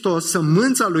Iisus Hristos,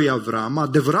 sămânța lui Avram,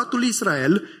 adevăratul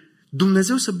Israel,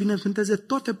 Dumnezeu să binecuvânteze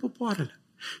toate popoarele.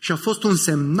 Și a fost un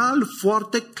semnal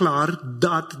foarte clar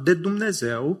dat de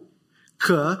Dumnezeu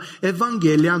că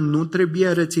Evanghelia nu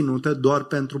trebuie reținută doar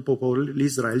pentru poporul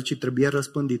Israel, ci trebuie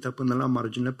răspândită până la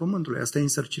marginile pământului. Asta e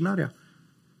însărcinarea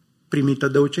primită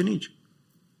de ucenici.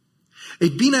 Ei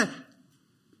bine,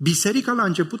 biserica la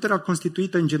început era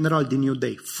constituită în general din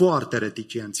iudei, foarte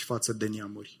reticenți față de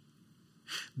neamuri.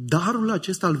 Darul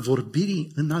acesta al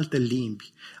vorbirii în alte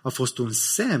limbi a fost un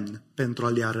semn pentru a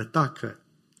le arăta că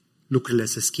lucrurile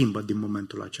se schimbă din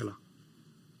momentul acela.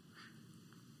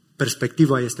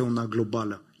 Perspectiva este una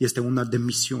globală, este una de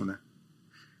misiune.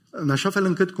 În așa fel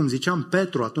încât, cum ziceam,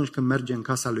 Petru, atunci când merge în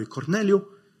casa lui Corneliu,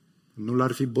 nu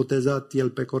l-ar fi botezat el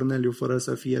pe Corneliu fără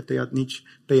să fie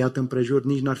tăiat împrejur,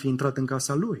 nici n-ar fi intrat în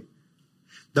casa lui.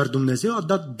 Dar Dumnezeu a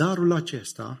dat darul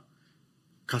acesta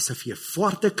ca să fie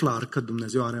foarte clar că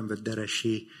Dumnezeu are în vedere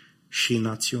și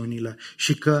națiunile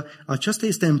și că aceasta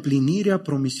este împlinirea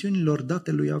promisiunilor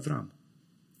date lui Avram.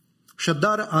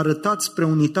 Așadar, arătați spre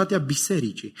unitatea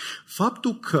bisericii.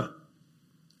 Faptul că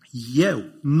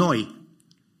noi,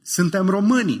 suntem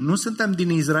români, nu suntem din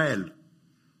Israel,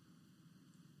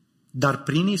 dar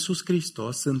prin Iisus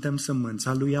Hristos suntem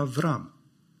sămânța lui Avram.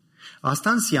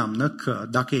 Asta înseamnă că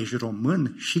dacă ești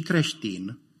român și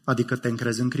creștin, adică te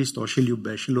încrezi în Hristos și îl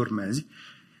iubești și îl urmezi,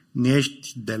 nu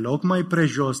ești deloc mai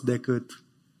prejos decât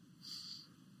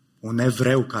un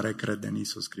evreu care crede în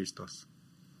Iisus Hristos.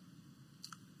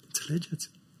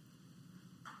 Înțelegeți?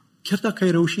 Chiar dacă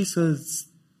ai reușit să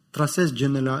trasezi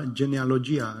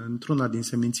genealogia într-una din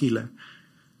semințiile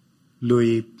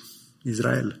lui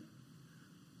Israel,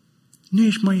 nu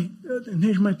ești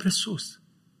mai presus.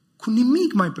 Cu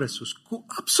nimic mai presus. Cu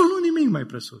absolut nimic mai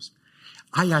presus.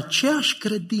 Ai aceeași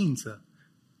credință.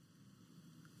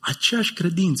 Aceeași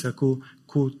credință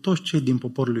cu toți cei din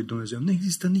poporul lui Dumnezeu. Nu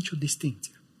există nicio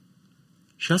distinție.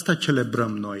 Și asta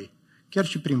celebrăm noi, chiar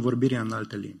și prin vorbirea în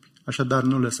alte limbi. Așadar,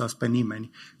 nu lăsați pe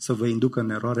nimeni să vă inducă în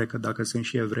eroare că dacă sunt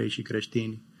și evrei și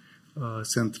creștini,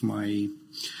 sunt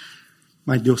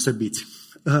mai deosebiți.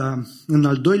 În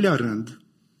al doilea rând,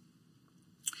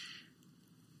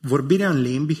 vorbirea în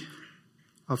limbi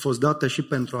a fost dată și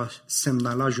pentru a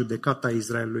semnala judecata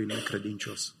Israelului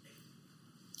necredincios.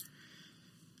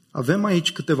 Avem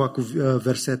aici câteva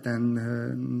versete, în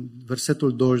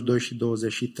versetul 22 și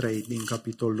 23 din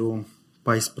capitolul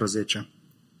 14.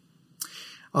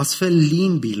 Astfel,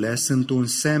 limbile sunt un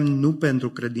semn nu pentru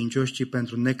credincioși, ci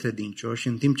pentru necredincioși,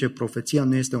 în timp ce profeția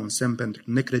nu este un semn pentru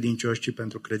necredincioși, ci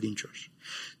pentru credincioși.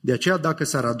 De aceea, dacă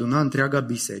s-ar aduna întreaga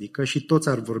biserică și toți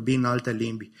ar vorbi în alte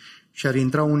limbi și ar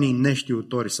intra unii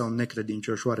neștiutori sau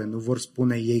necredincioși, oare nu vor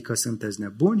spune ei că sunteți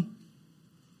nebuni?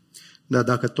 Dar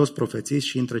dacă toți profețiți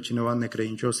și intră cineva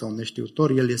necredincios sau neștiutor,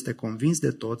 el este convins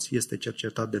de toți, este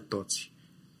cercetat de toți.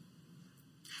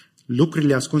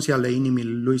 Lucrurile ascunse ale inimii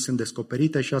lui sunt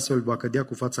descoperite și astfel va cădea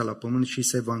cu fața la pământ și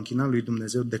se va închina lui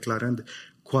Dumnezeu, declarând: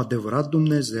 cu adevărat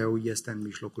Dumnezeu este în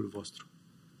mijlocul vostru.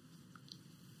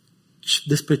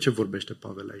 Despre ce vorbește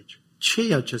Pavel aici? Ce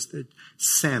e aceste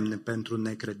semne pentru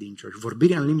necredincioși?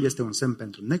 Vorbirea în limbi este un semn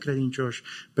pentru necredincioși,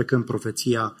 pe când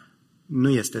profeția nu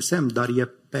este semn, dar e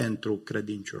pentru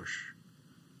credincioși.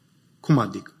 Cum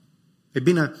adică? E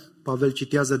bine, Pavel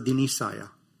citează din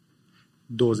Isaia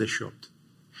 28.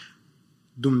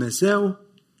 Dumnezeu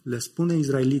le spune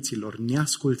izraeliților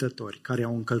neascultători, care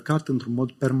au încălcat într-un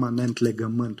mod permanent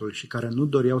legământul și care nu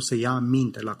doreau să ia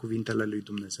aminte la cuvintele lui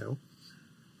Dumnezeu,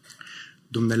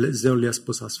 Dumnezeu le-a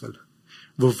spus astfel: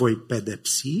 vă voi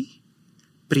pedepsi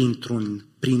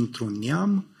printr-un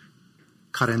neam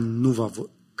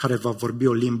care va vorbi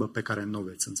o limbă pe care nu o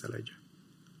veți înțelege.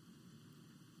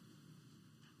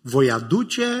 Voi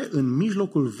aduce în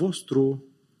mijlocul vostru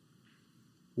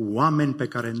oameni pe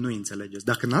care nu înțelegeți.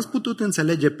 Dacă n-ați putut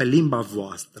înțelege pe limba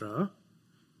voastră,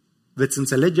 veți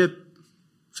înțelege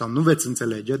sau nu veți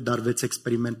înțelege, dar veți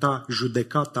experimenta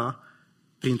judecata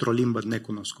printr-o limbă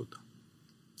necunoscută.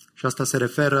 Și asta se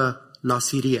referă la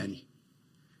sirieni,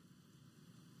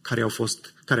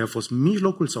 care au fost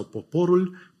mijlocul sau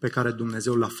poporul pe care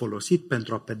Dumnezeu l-a folosit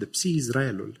pentru a pedepsi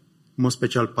Israelul, în mod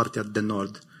special partea de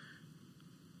nord.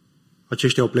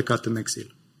 Aceștia au plecat în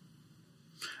exil.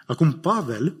 Acum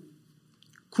Pavel,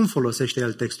 cum folosește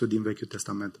el textul din Vechiul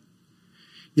Testament?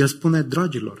 El spune: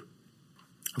 dragilor,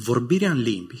 vorbirea în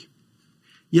limbi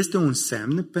este un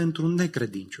semn pentru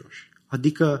necredincioși.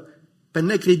 Adică pe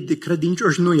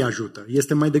necredincioși nu îi ajută.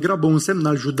 Este mai degrabă un semn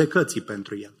al judecății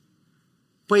pentru el.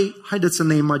 Păi, haideți să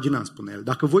ne imaginăm, spune el,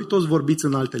 dacă voi toți vorbiți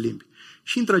în alte limbi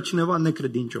și intră cineva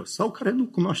necredincios sau care nu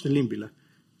cunoaște limbile.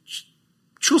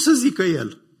 Ce o să zică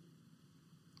el?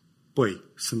 Păi,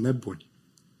 sunt nebuni.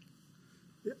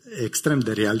 Extrem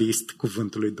de realist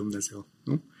cuvântul lui Dumnezeu.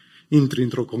 Nu? Intri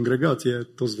într-o congregație,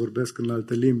 toți vorbesc în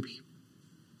alte limbi.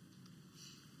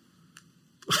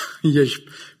 Ieși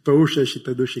pe ușă și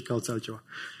te duci și cauți altceva.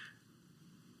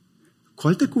 Cu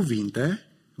alte cuvinte,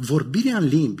 vorbirea în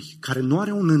limbi care nu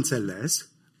are un înțeles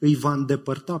îi va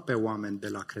îndepărta pe oameni de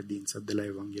la credință, de la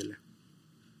Evanghelie.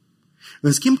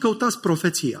 În schimb, căutați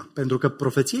profeția, pentru că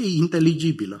profeția e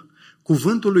inteligibilă.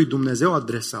 Cuvântul lui Dumnezeu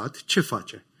adresat, ce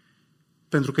face?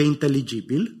 Pentru că e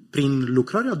inteligibil, prin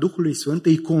lucrarea Duhului Sfânt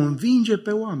îi convinge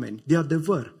pe oameni de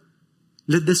adevăr.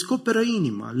 Le descoperă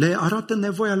inima, le arată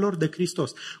nevoia lor de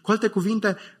Hristos. Cu alte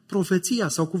cuvinte, profeția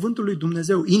sau cuvântul lui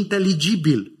Dumnezeu,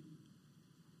 inteligibil,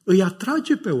 îi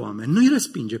atrage pe oameni, nu îi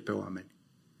respinge pe oameni.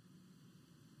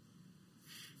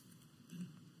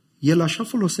 El așa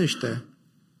folosește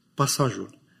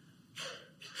pasajul.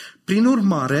 Prin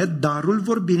urmare, darul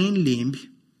vorbirii în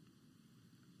limbi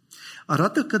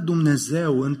arată că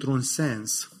Dumnezeu, într-un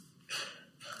sens,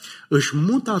 își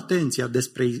mută atenția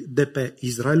de pe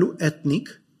Israelul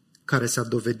etnic, care s-a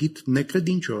dovedit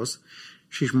necredincios,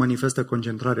 și își manifestă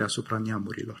concentrarea asupra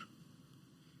neamurilor.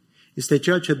 Este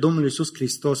ceea ce Domnul Iisus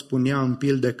Hristos spunea în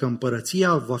pilde, că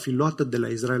împărăția va fi luată de la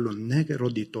Israelul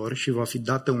neroditor și va fi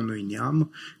dată unui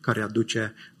neam care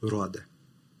aduce roade.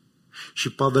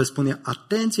 Și Pavel spune,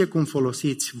 atenție cum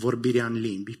folosiți vorbirea în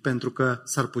limbi, pentru că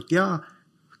s-ar putea,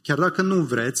 chiar dacă nu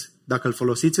vreți, dacă îl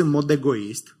folosiți în mod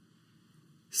egoist,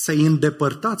 să-i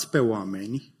îndepărtați pe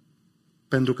oameni,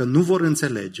 pentru că nu vor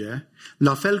înțelege,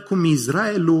 la fel cum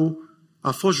Israelul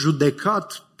a fost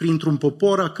judecat printr-un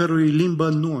popor a cărui limbă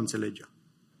nu o înțelegea.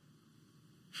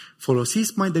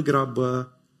 Folosiți mai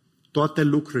degrabă toate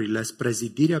lucrurile spre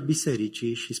zidirea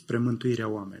bisericii și spre mântuirea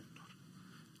oamenilor.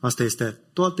 Asta este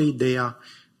toată ideea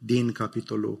din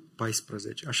capitolul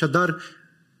 14. Așadar,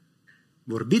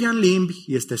 vorbirea în limbi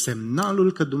este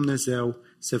semnalul că Dumnezeu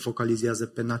se focalizează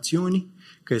pe națiuni,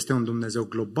 că este un Dumnezeu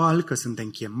global, că suntem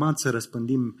chemați să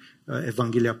răspândim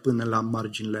Evanghelia până la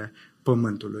marginile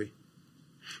pământului.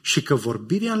 Și că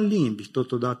vorbirea în limbi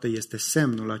totodată este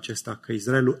semnul acesta că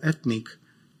Israelul etnic,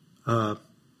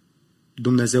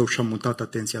 Dumnezeu și-a mutat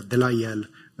atenția de la el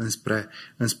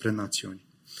înspre națiuni.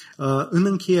 În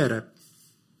încheiere,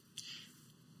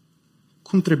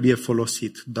 cum trebuie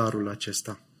folosit darul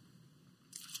acesta?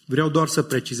 Vreau doar să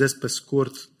precizez pe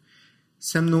scurt,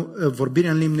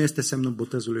 vorbirea în limbi nu este semnul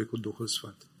botezului cu Duhul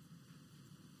Sfânt.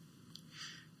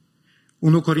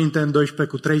 1 Corinteni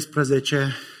 12:13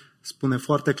 spune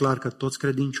foarte clar că toți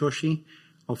credincioșii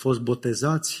au fost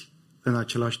botezați în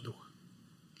același Duh.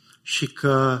 Și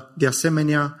că, de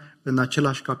asemenea, în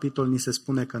același capitol ni se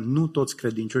spune că nu toți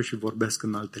credincioșii vorbesc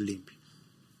în alte limbi.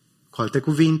 Cu alte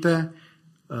cuvinte,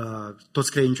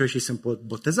 toți credincioșii sunt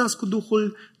botezați cu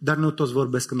Duhul, dar nu toți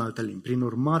vorbesc în alte limbi. Prin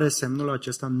urmare, semnul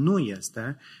acesta nu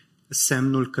este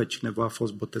semnul că cineva a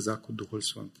fost botezat cu Duhul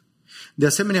Sfânt. De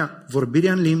asemenea,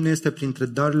 vorbirea în limbi nu este printre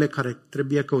darurile care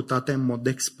trebuie căutate în mod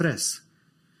expres.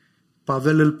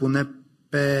 Pavel îl pune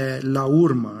la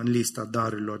urmă în lista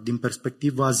darurilor, din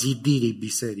perspectiva zidirii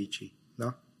bisericii.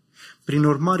 Da? Prin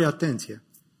urmare, atenție,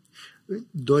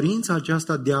 dorința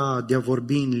aceasta de a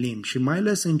vorbi în limbi și mai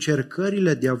ales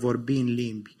încercările de a vorbi în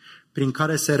limbi, prin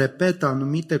care se repetă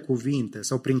anumite cuvinte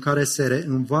sau prin care se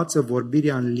învață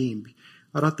vorbirea în limbi,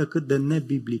 arată cât de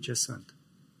nebiblice sunt.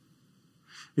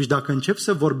 Deci dacă începi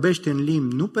să vorbești în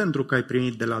limbi, nu pentru că ai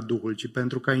primit de la Duhul, ci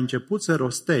pentru că ai început să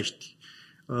rostești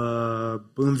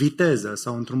în viteză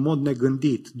sau într-un mod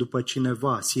negândit după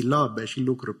cineva, silabe și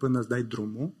lucruri până îți dai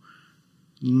drumul,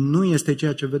 nu este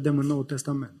ceea ce vedem în Noul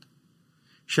Testament.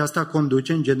 Și asta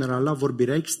conduce în general la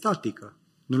vorbirea extatică,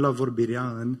 nu la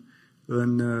vorbirea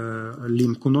în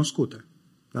limbi cunoscute.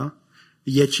 Da?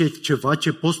 E ceva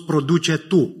ce poți produce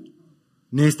tu,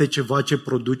 nu este ceva ce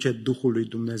produce Duhul lui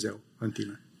Dumnezeu în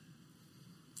tine.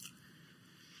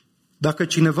 Dacă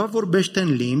cineva vorbește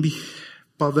în limbi,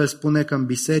 Pavel spune că în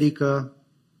biserică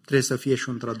trebuie să fie și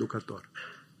un traducător.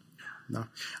 Da?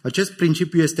 Acest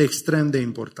principiu este extrem de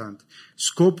important.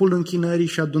 Scopul închinării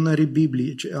și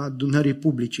adunării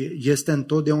publice este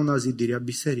întotdeauna zidirea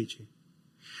bisericii.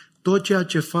 Tot ceea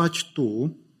ce faci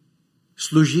tu,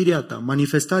 slujirea ta,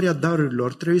 manifestarea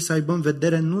darurilor, trebuie să aibă în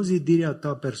vedere nu zidirea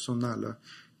ta personală,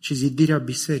 ci zidirea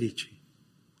bisericii.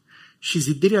 Și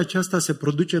zidirea aceasta se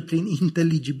produce prin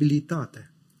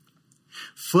inteligibilitate.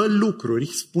 Fă lucruri,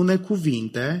 spune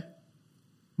cuvinte,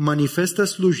 manifestă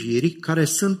slujiri care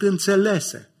sunt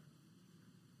înțelese.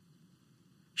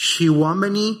 Și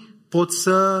oamenii pot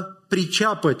să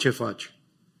priceapă ce faci.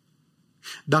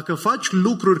 Dacă faci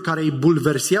lucruri care îi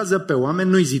bulversează pe oameni,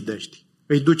 nu îi zidești,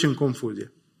 îi duci în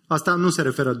confuzie. Asta nu se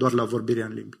referă doar la vorbirea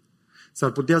în limbi.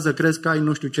 S-ar putea să crezi că ai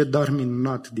nu știu ce dar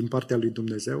minunat din partea lui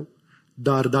Dumnezeu,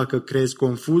 dar dacă creezi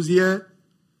confuzie,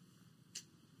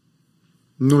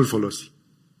 nu-l folosi.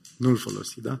 Nu-l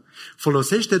folosi, da?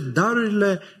 Folosește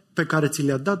darurile pe care ți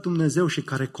le-a dat Dumnezeu și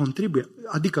care contribuie.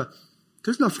 Adică,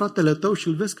 te la fratele tău și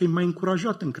îl vezi că e mai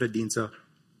încurajat în credință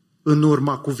în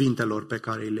urma cuvintelor pe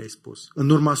care le-ai spus, în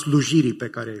urma slujirii pe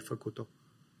care ai făcut-o.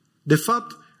 De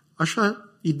fapt,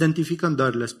 așa identificăm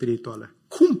darurile spirituale.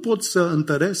 Cum pot să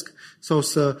întăresc sau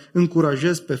să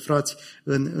încurajez pe frați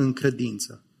în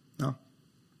credință? Da?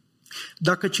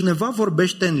 Dacă cineva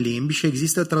vorbește în limbi și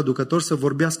există traducători să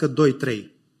vorbească 2-3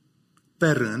 pe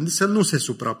rând, să nu se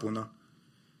suprapună.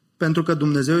 Pentru că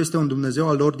Dumnezeu este un Dumnezeu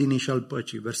al ordinii și al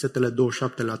păcii. Versetele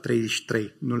 27 la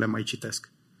 33, nu le mai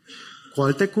citesc. Cu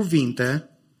alte cuvinte,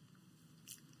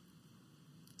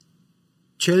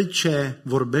 cel ce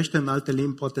vorbește în alte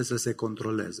limbi poate să se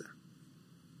controleze.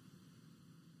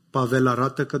 Pavel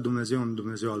arată că Dumnezeu e un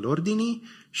Dumnezeu al ordinii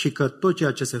și că tot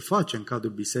ceea ce se face în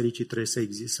cadrul bisericii trebuie să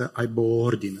existe, să aibă o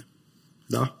ordine.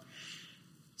 Da?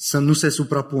 Să nu se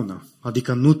suprapună,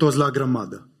 adică nu toți la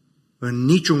grămadă. În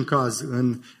niciun caz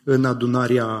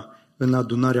în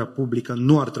adunarea publică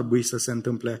nu ar trebui să se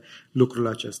întâmple lucrul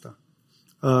acesta.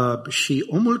 Și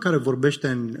omul care vorbește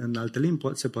în alte limbi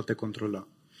se poate controla.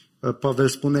 Pavel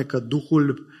spune că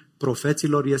Duhul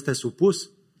profeților este supus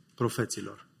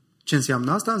profeților. Ce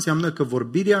înseamnă asta? Înseamnă că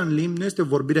vorbirea în limbi nu este o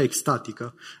vorbire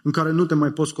extatică, în care nu te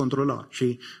mai poți controla.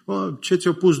 Și ce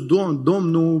ți-a pus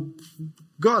Domnul,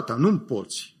 gata, nu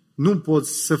poți. Nu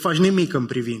poți să faci nimic în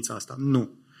privința asta.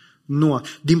 Nu.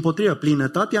 Dimpotrivă,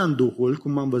 plinătatea în Duhul,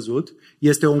 cum am văzut,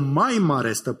 este o mai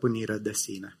mare stăpânire de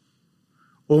sine.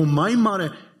 O mai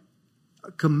mare...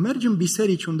 Când mergi în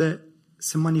biserici unde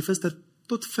se manifestă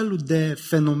tot felul de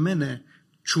fenomene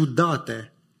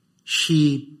ciudate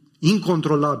și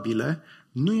incontrolabile,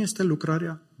 nu este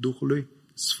lucrarea Duhului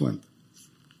Sfânt.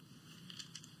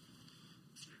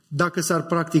 Dacă s-ar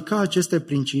practica aceste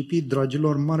principii,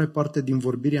 dragilor, mare parte din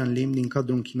vorbirea în limbi din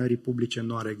cadrul închinării publice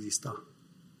nu ar exista.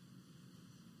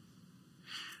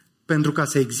 Pentru ca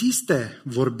să existe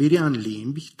vorbirea în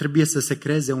limbi, trebuie să se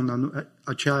creeze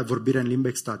acea vorbire în limbi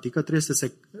extatică, trebuie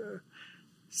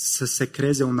să se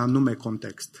creeze un anume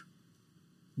context.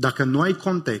 Dacă nu ai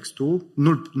contextul,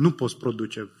 nu poți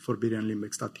produce vorbire în limbi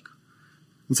extatică.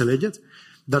 Înțelegeți?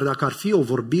 Dar dacă ar fi o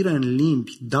vorbire în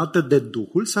limbi dată de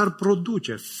Duhul, s-ar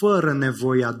produce fără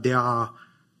nevoia de a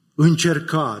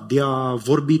încerca, de a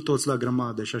vorbi toți la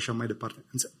grămadă și așa mai departe.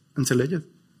 Înțelegeți?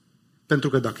 Pentru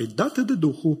că dacă e dată de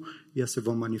Duhul, ea se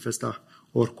va manifesta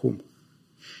oricum.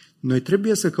 Noi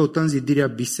trebuie să căutăm zidirea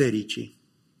bisericii,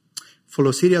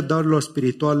 folosirea darurilor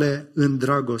spirituale în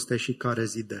dragoste și care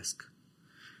zidesc.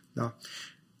 Da?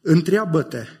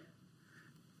 Întreabă-te,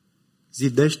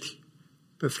 zidești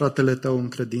pe fratele tău în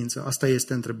credință? Asta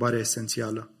este întrebarea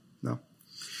esențială. Da?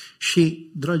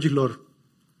 Și, dragilor,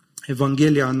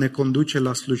 Evanghelia ne conduce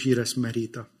la slujire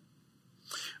smerită.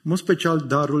 În mod special,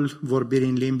 darul vorbirii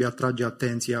în limbi atrage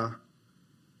atenția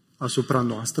asupra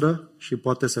noastră și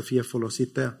poate să fie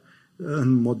folosită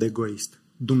în mod egoist.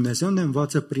 Dumnezeu ne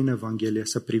învață prin Evanghelie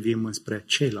să privim înspre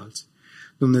ceilalți.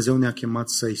 Dumnezeu ne-a chemat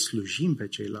să-i slujim pe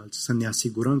ceilalți, să ne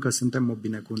asigurăm că suntem o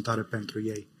binecuvântare pentru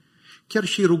ei. Chiar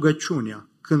și rugăciunea,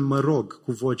 când mă rog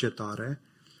cu voce tare,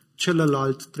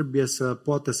 celălalt trebuie să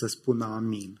poată să spună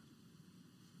amin,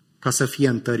 ca să fie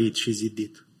întărit și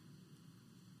zidit.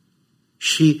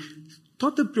 Și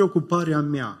toată preocuparea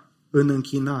mea în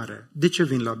închinare, de ce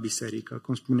vin la biserică,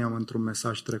 cum spuneam într-un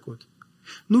mesaj trecut?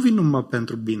 Nu vin numai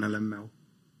pentru binele meu.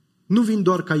 Nu vin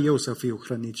doar ca eu să fiu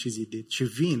hrănit și zidit, ci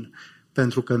vin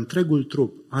pentru că întregul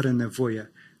trup are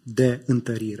nevoie de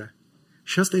întărire.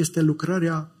 Și asta este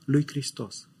lucrarea lui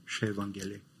Hristos și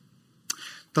Evangheliei.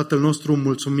 Tatăl nostru,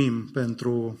 mulțumim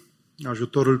pentru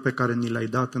ajutorul pe care ni l-ai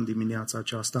dat în dimineața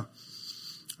aceasta.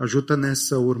 Ajută-ne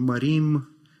să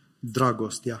urmărim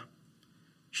dragostea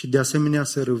și de asemenea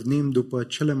să râvnim după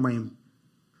cele mai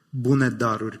bune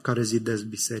daruri care zidesc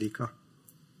biserica.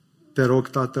 Te rog,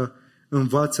 Tată,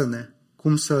 învață-ne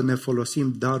cum să ne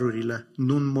folosim darurile,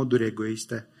 nu în moduri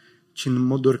egoiste, ci în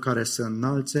moduri care să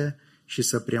înalțe și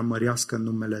să preamărească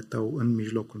numele Tău în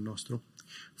mijlocul nostru.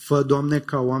 Fă, Doamne,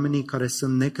 ca oamenii care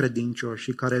sunt necredincioși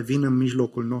și care vin în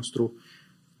mijlocul nostru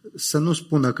să nu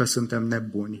spună că suntem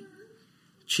nebuni,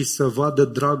 ci să vadă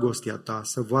dragostea Ta,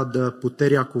 să vadă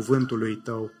puterea cuvântului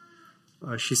Tău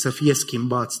și să fie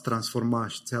schimbați,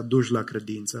 transformați, aduși la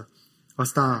credință.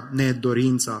 Asta ne e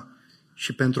dorința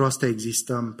și pentru asta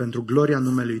existăm, pentru gloria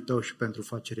numelui Tău și pentru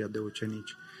facerea de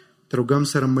ucenici. Te rugăm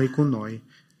să rămâi cu noi,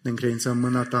 ne încredințăm în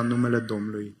mâna ta în numele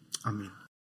Domnului. Amin.